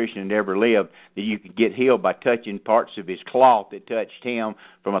greatest Christian that ever lived, that you could get healed by touching parts of his cloth that touched him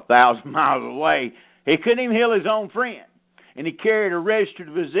from 1,000 miles away. He couldn't even heal his own friend. And he carried a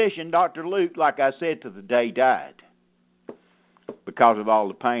registered physician, Dr. Luke, like I said, to the day he died. because of all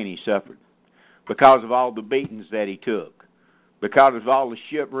the pain he suffered, because of all the beatings that he took, because of all the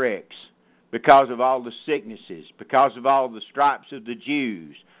shipwrecks, because of all the sicknesses, because of all the stripes of the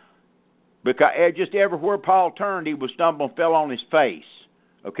Jews. Because just everywhere Paul turned, he would stumble and fell on his face.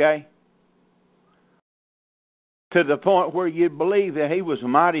 Okay? To the point where you'd believe that he was a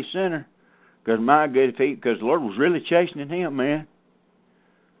mighty sinner. Because my good feet, because the Lord was really chastening him, man.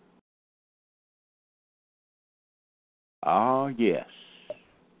 Oh, yes.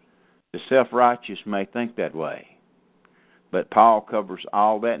 The self-righteous may think that way. But Paul covers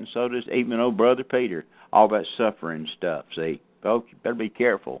all that, and so does even old Brother Peter. All that suffering stuff, see. Folks, you better be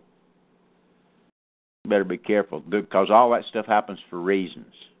careful. You better be careful, because all that stuff happens for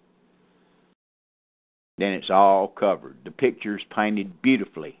reasons. Then it's all covered. The picture's painted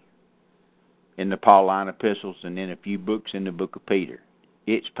beautifully in the Pauline epistles and in a few books in the book of Peter.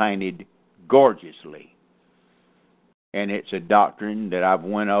 It's painted gorgeously. And it's a doctrine that I've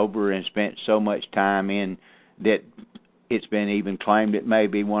went over and spent so much time in that it's been even claimed it may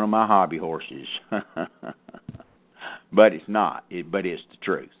be one of my hobby horses. But it's not. But it's the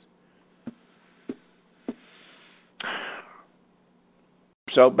truth.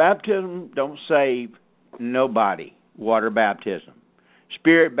 So baptism don't save nobody. Water baptism.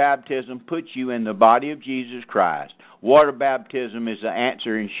 Spirit baptism puts you in the body of Jesus Christ. Water baptism is the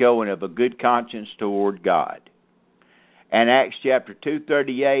answer and showing of a good conscience toward God. And Acts chapter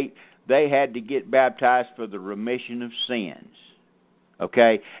 2:38, they had to get baptized for the remission of sins.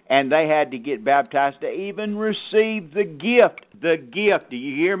 Okay? And they had to get baptized to even receive the gift. The gift. Do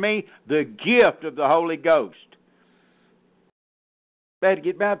you hear me? The gift of the Holy Ghost. They had to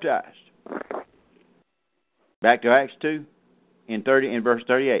get baptized. Back to Acts 2 in verse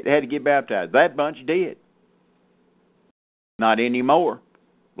 38. They had to get baptized. That bunch did. Not anymore.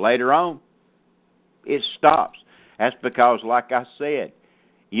 Later on, it stops. That's because, like I said,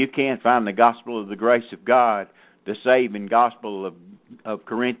 you can't find the gospel of the grace of God, the saving gospel of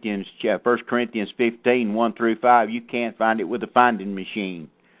Corinthians, 1 Corinthians 15, 1 through 5. You can't find it with a finding machine.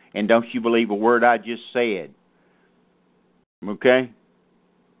 And don't you believe a word I just said. Okay?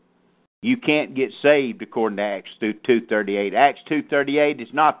 You can't get saved according to Acts 2:38. Acts 2:38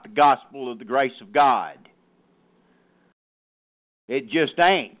 is not the gospel of the grace of God. It just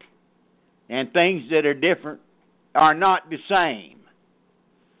ain't. And things that are different are not the same.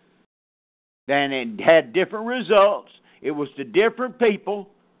 Then it had different results. It was to different people.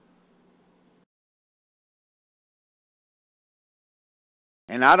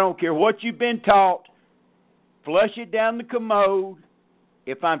 And I don't care what you've been taught. Flush it down the commode.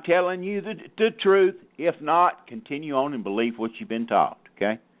 If I'm telling you the truth, if not, continue on and believe what you've been taught,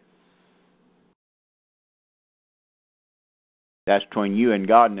 okay? That's between you and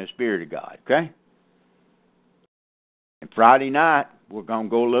God and the Spirit of God, okay? And Friday night, we're going to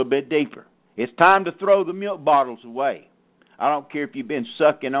go a little bit deeper. It's time to throw the milk bottles away. I don't care if you've been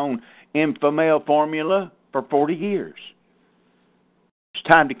sucking on Infamil formula for 40 years. It's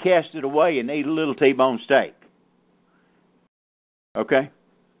time to cast it away and eat a little T-bone steak. Okay?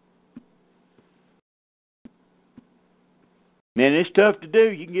 Man, it's tough to do.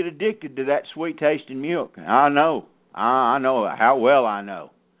 You can get addicted to that sweet-tasting milk. I know. I know how well I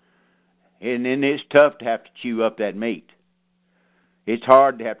know. And then it's tough to have to chew up that meat. It's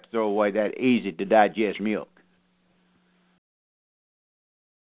hard to have to throw away that easy-to-digest milk.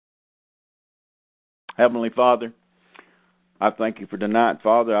 Heavenly Father, I thank you for tonight,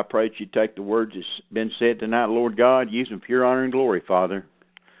 Father. I pray that you take the words that's been said tonight, Lord God, use them for your honor and glory, Father.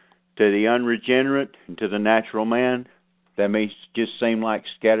 To the unregenerate and to the natural man, that may just seem like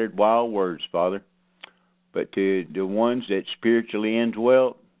scattered wild words, Father. But to the ones that spiritually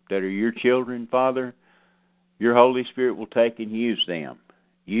indwelt, that are your children, Father, your Holy Spirit will take and use them.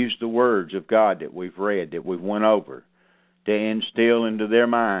 Use the words of God that we've read, that we've went over, to instill into their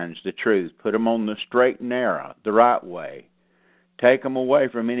minds the truth. Put them on the straight and narrow, the right way. Take them away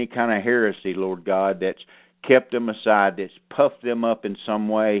from any kind of heresy, Lord God, that's kept them aside, that's puffed them up in some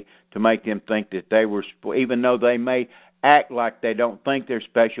way to make them think that they were, even though they may act like they don't think they're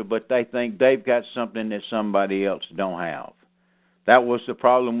special, but they think they've got something that somebody else don't have. That was the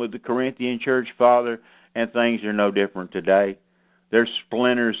problem with the Corinthian church, Father, and things are no different today. There's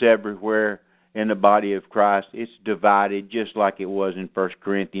splinters everywhere in the body of Christ. It's divided just like it was in 1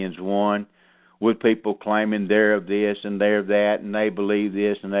 Corinthians 1. With people claiming they're of this and they're of that, and they believe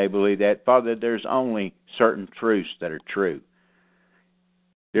this and they believe that. Father, there's only certain truths that are true.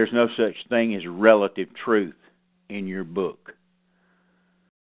 There's no such thing as relative truth in your book.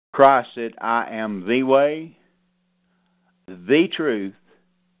 Christ said, I am the way, the truth,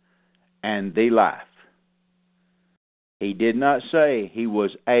 and the life. He did not say He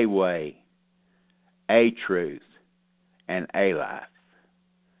was a way, a truth, and a life.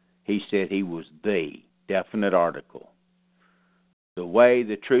 He said He was the definite article. The way,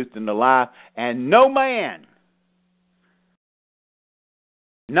 the truth, and the life, and no man,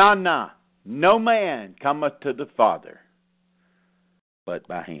 no man cometh to the Father but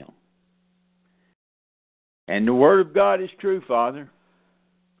by Him. And the Word of God is true, Father.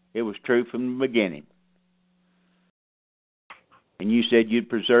 It was true from the beginning. And you said you'd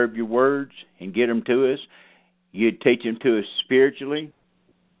preserve your words and get them to us. You'd teach them to us spiritually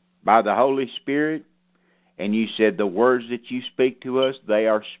by the Holy Spirit. And you said the words that you speak to us, they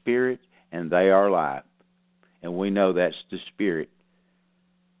are spirit and they are life. And we know that's the Spirit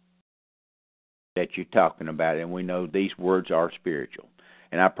that you're talking about. And we know these words are spiritual.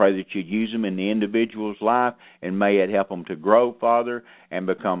 And I pray that you'd use them in the individual's life, and may it help them to grow, Father, and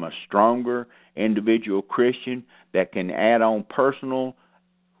become a stronger individual Christian that can add on personal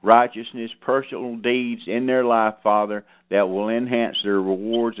righteousness, personal deeds in their life, Father, that will enhance their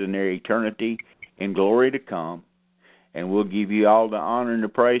rewards in their eternity in glory to come. And we'll give you all the honor and the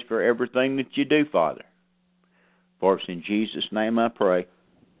praise for everything that you do, Father. For it's in Jesus' name I pray,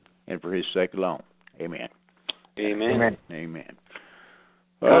 and for His sake alone. Amen. Amen. Amen.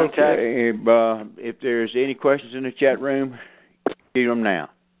 Contact. Okay, if there's any questions in the chat room, do them now.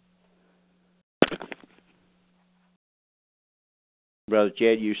 Brother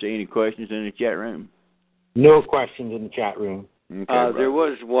Chad, you see any questions in the chat room? No questions in the chat room. Okay, there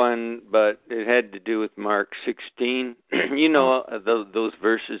was one, but it had to do with Mark 16. You know, those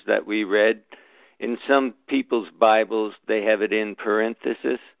verses that we read. In some people's Bibles, they have it in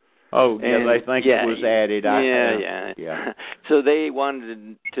parenthesis. Oh, yeah, and they think it was added. Yeah. So they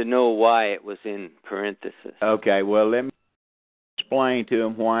wanted to know why it was in parenthesis. Okay, well, let me explain to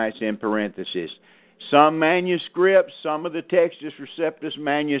them why it's in parenthesis. Some manuscripts, some of the Textus Receptus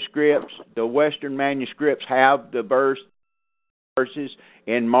manuscripts, the Western manuscripts have the verses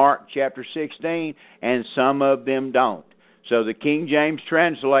in Mark chapter 16, and some of them don't. So the King James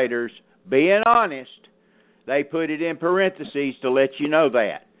translators, being honest, they put it in parentheses to let you know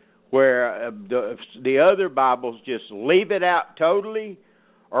that. Where the other Bibles just leave it out totally,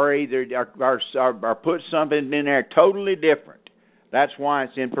 or either or put something in there totally different. That's why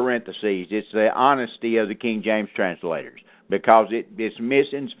it's in parentheses. It's the honesty of the King James translators, because it's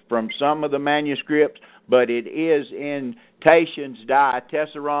missing from some of the manuscripts, but it is in Tatian's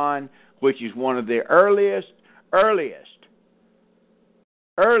Diatessaron, which is one of the earliest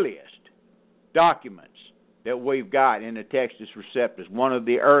documents that we've got in the Textus Receptus, one of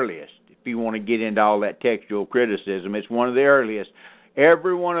the earliest. If you want to get into all that textual criticism, it's one of the earliest.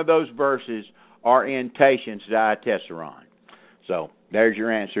 Every one of those verses are in Tatian's Diatessaron. So there's your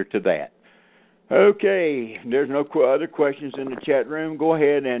answer to that. Okay, there's no other questions in the chat room. Go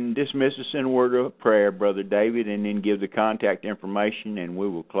ahead and dismiss us in a word of prayer, Brother David, and then give the contact information, and we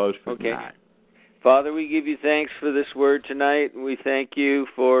will close for tonight. Father, we give you thanks for this word tonight. We thank you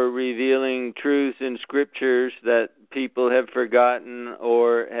for revealing truths in Scriptures that people have forgotten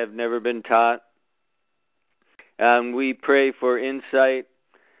or have never been taught. And we pray for insight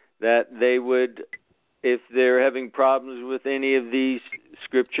that they would, if they're having problems with any of these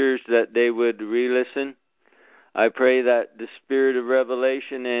Scriptures, that they would re-listen. I pray that the spirit of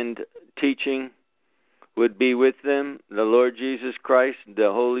revelation and teaching would be with them. The Lord Jesus Christ,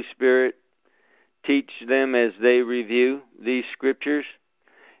 the Holy Spirit, teach them as they review these Scriptures.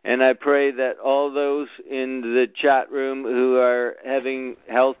 And I pray that all those in the chat room who are having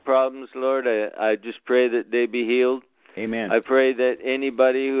health problems, Lord, I just pray that they be healed. Amen. I pray that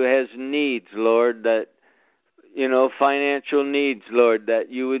anybody who has needs, Lord, that, financial needs, Lord,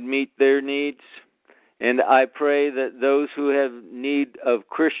 that you would meet their needs. And I pray that those who have need of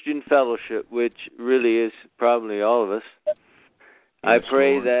Christian fellowship, which really is probably all of us, yes, I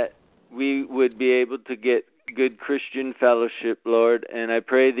pray Lord, that we would be able to get good Christian fellowship, Lord, and I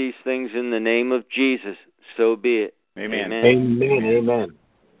pray these things in the name of Jesus. So be it. Amen. Amen. Amen.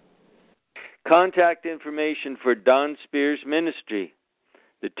 Contact information for Don Spears Ministry.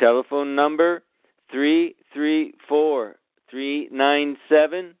 The telephone number,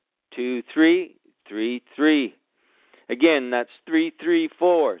 334-397-2333. Again, that's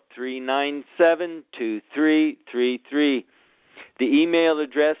 334-397-2333. The email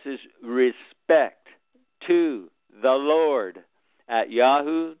address is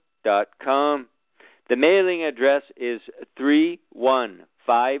respecttothelord@yahoo.com. The mailing address is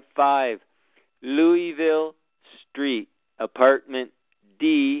 3155 Louisville Street, apartment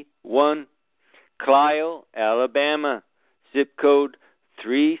D1, Clio, Alabama, zip code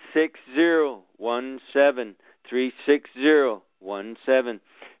 36017, 530-360-17.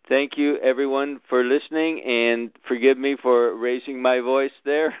 Thank you, everyone, for listening, and forgive me for raising my voice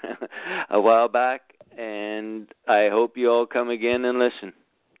there a while back, and I hope you all come again and listen.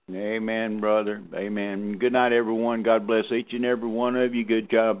 Amen, brother. Amen. Good night, everyone. God bless each and every one of you. Good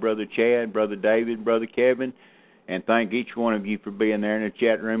job, Brother Chad, Brother David, Brother Kevin, and thank each one of you for being there in the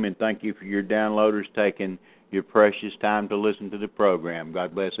chat room, and thank you for your downloaders taking your precious time to listen to the program.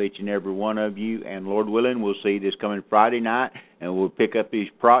 God bless each and every one of you, and Lord willing, we'll see you this coming Friday night, and we'll pick up this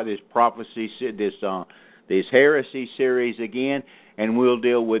prophecy, this heresy series again, and we'll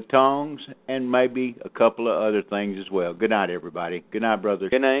deal with tongues and maybe a couple of other things as well. Good night, everybody. Good night, brother.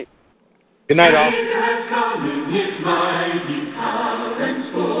 Good night. Good night, all. He has come in his mighty power and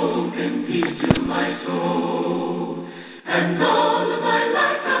spoken peace to my soul. And all of my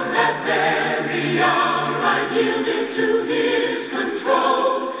life from that very hour I yielded to his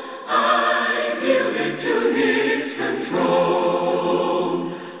control. I yielded to his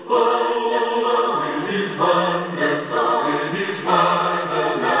control. Oh, it is wonderful, it is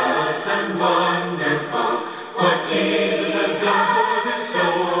marvelous and wonderful what Jesus has done for this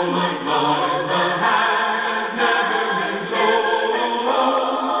soul. My Father has never been told,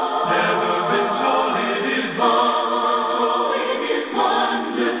 never been told. It is wonderful, it is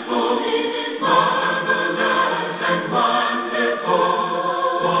wonderful, it is marvelous and wonderful,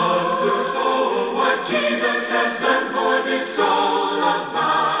 wonderful what Jesus has done for this soul of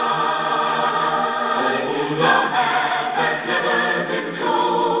mine. Oh, the half has never been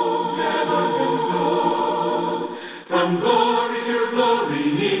told, never been told. From glory to glory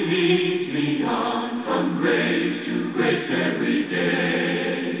he leads me on, from grace to grace every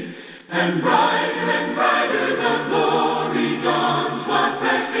day. And brighter the glory dawns, while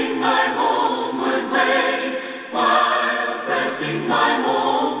pressing my homeward way, while pressing my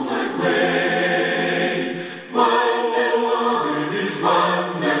homeward way. Whoa, it is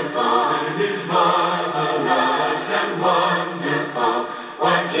wonderful, it is marvelous and wonderful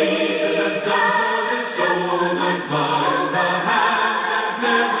what Jesus has done for this soul. My Father has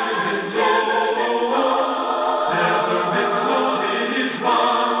never been told, never been told. It is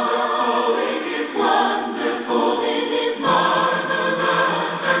wonderful, it is wonderful, it is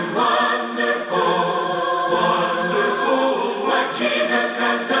marvelous and wonderful, wonderful what Jesus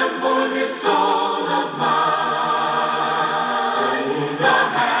has done for this soul of mine. Oh, the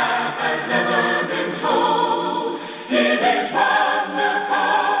half has never been told. It is wonderful.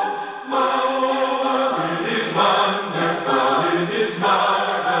 Oh, it is wonderful. It is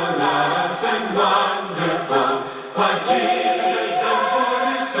marvelous and wonderful what Jesus has done for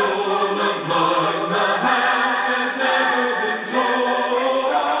this soul of mine. The half has never been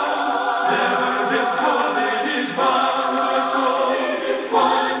told. Never been told. It is wonderful. It is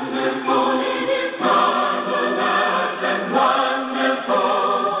wonderful. It is marvelous and wonderful,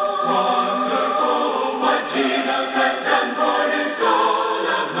 wonderful what Jesus has done for this soul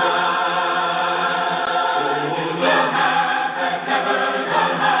of mine. Oh, the half has never, the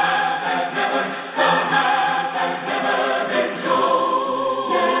half has never, the half has never been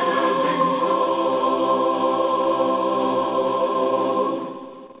told, never been told.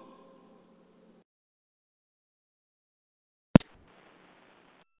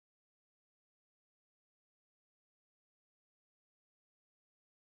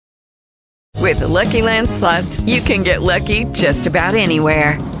 With the Lucky Land Slots, you can get lucky just about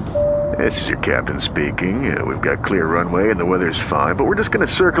anywhere. This is your captain speaking. We've got clear runway and the weather's fine, but we're just going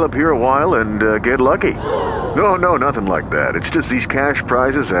to circle up here a while and get lucky. No, nothing like that. It's just these cash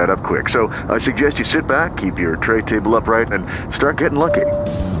prizes add up quick. So I suggest you sit back, keep your tray table upright, and start getting lucky.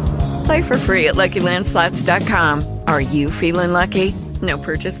 Play for free at LuckyLandSlots.com. Are you feeling lucky? No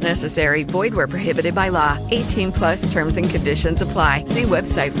purchase necessary. Void where prohibited by law. 18+ terms and conditions apply. See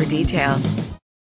website for details.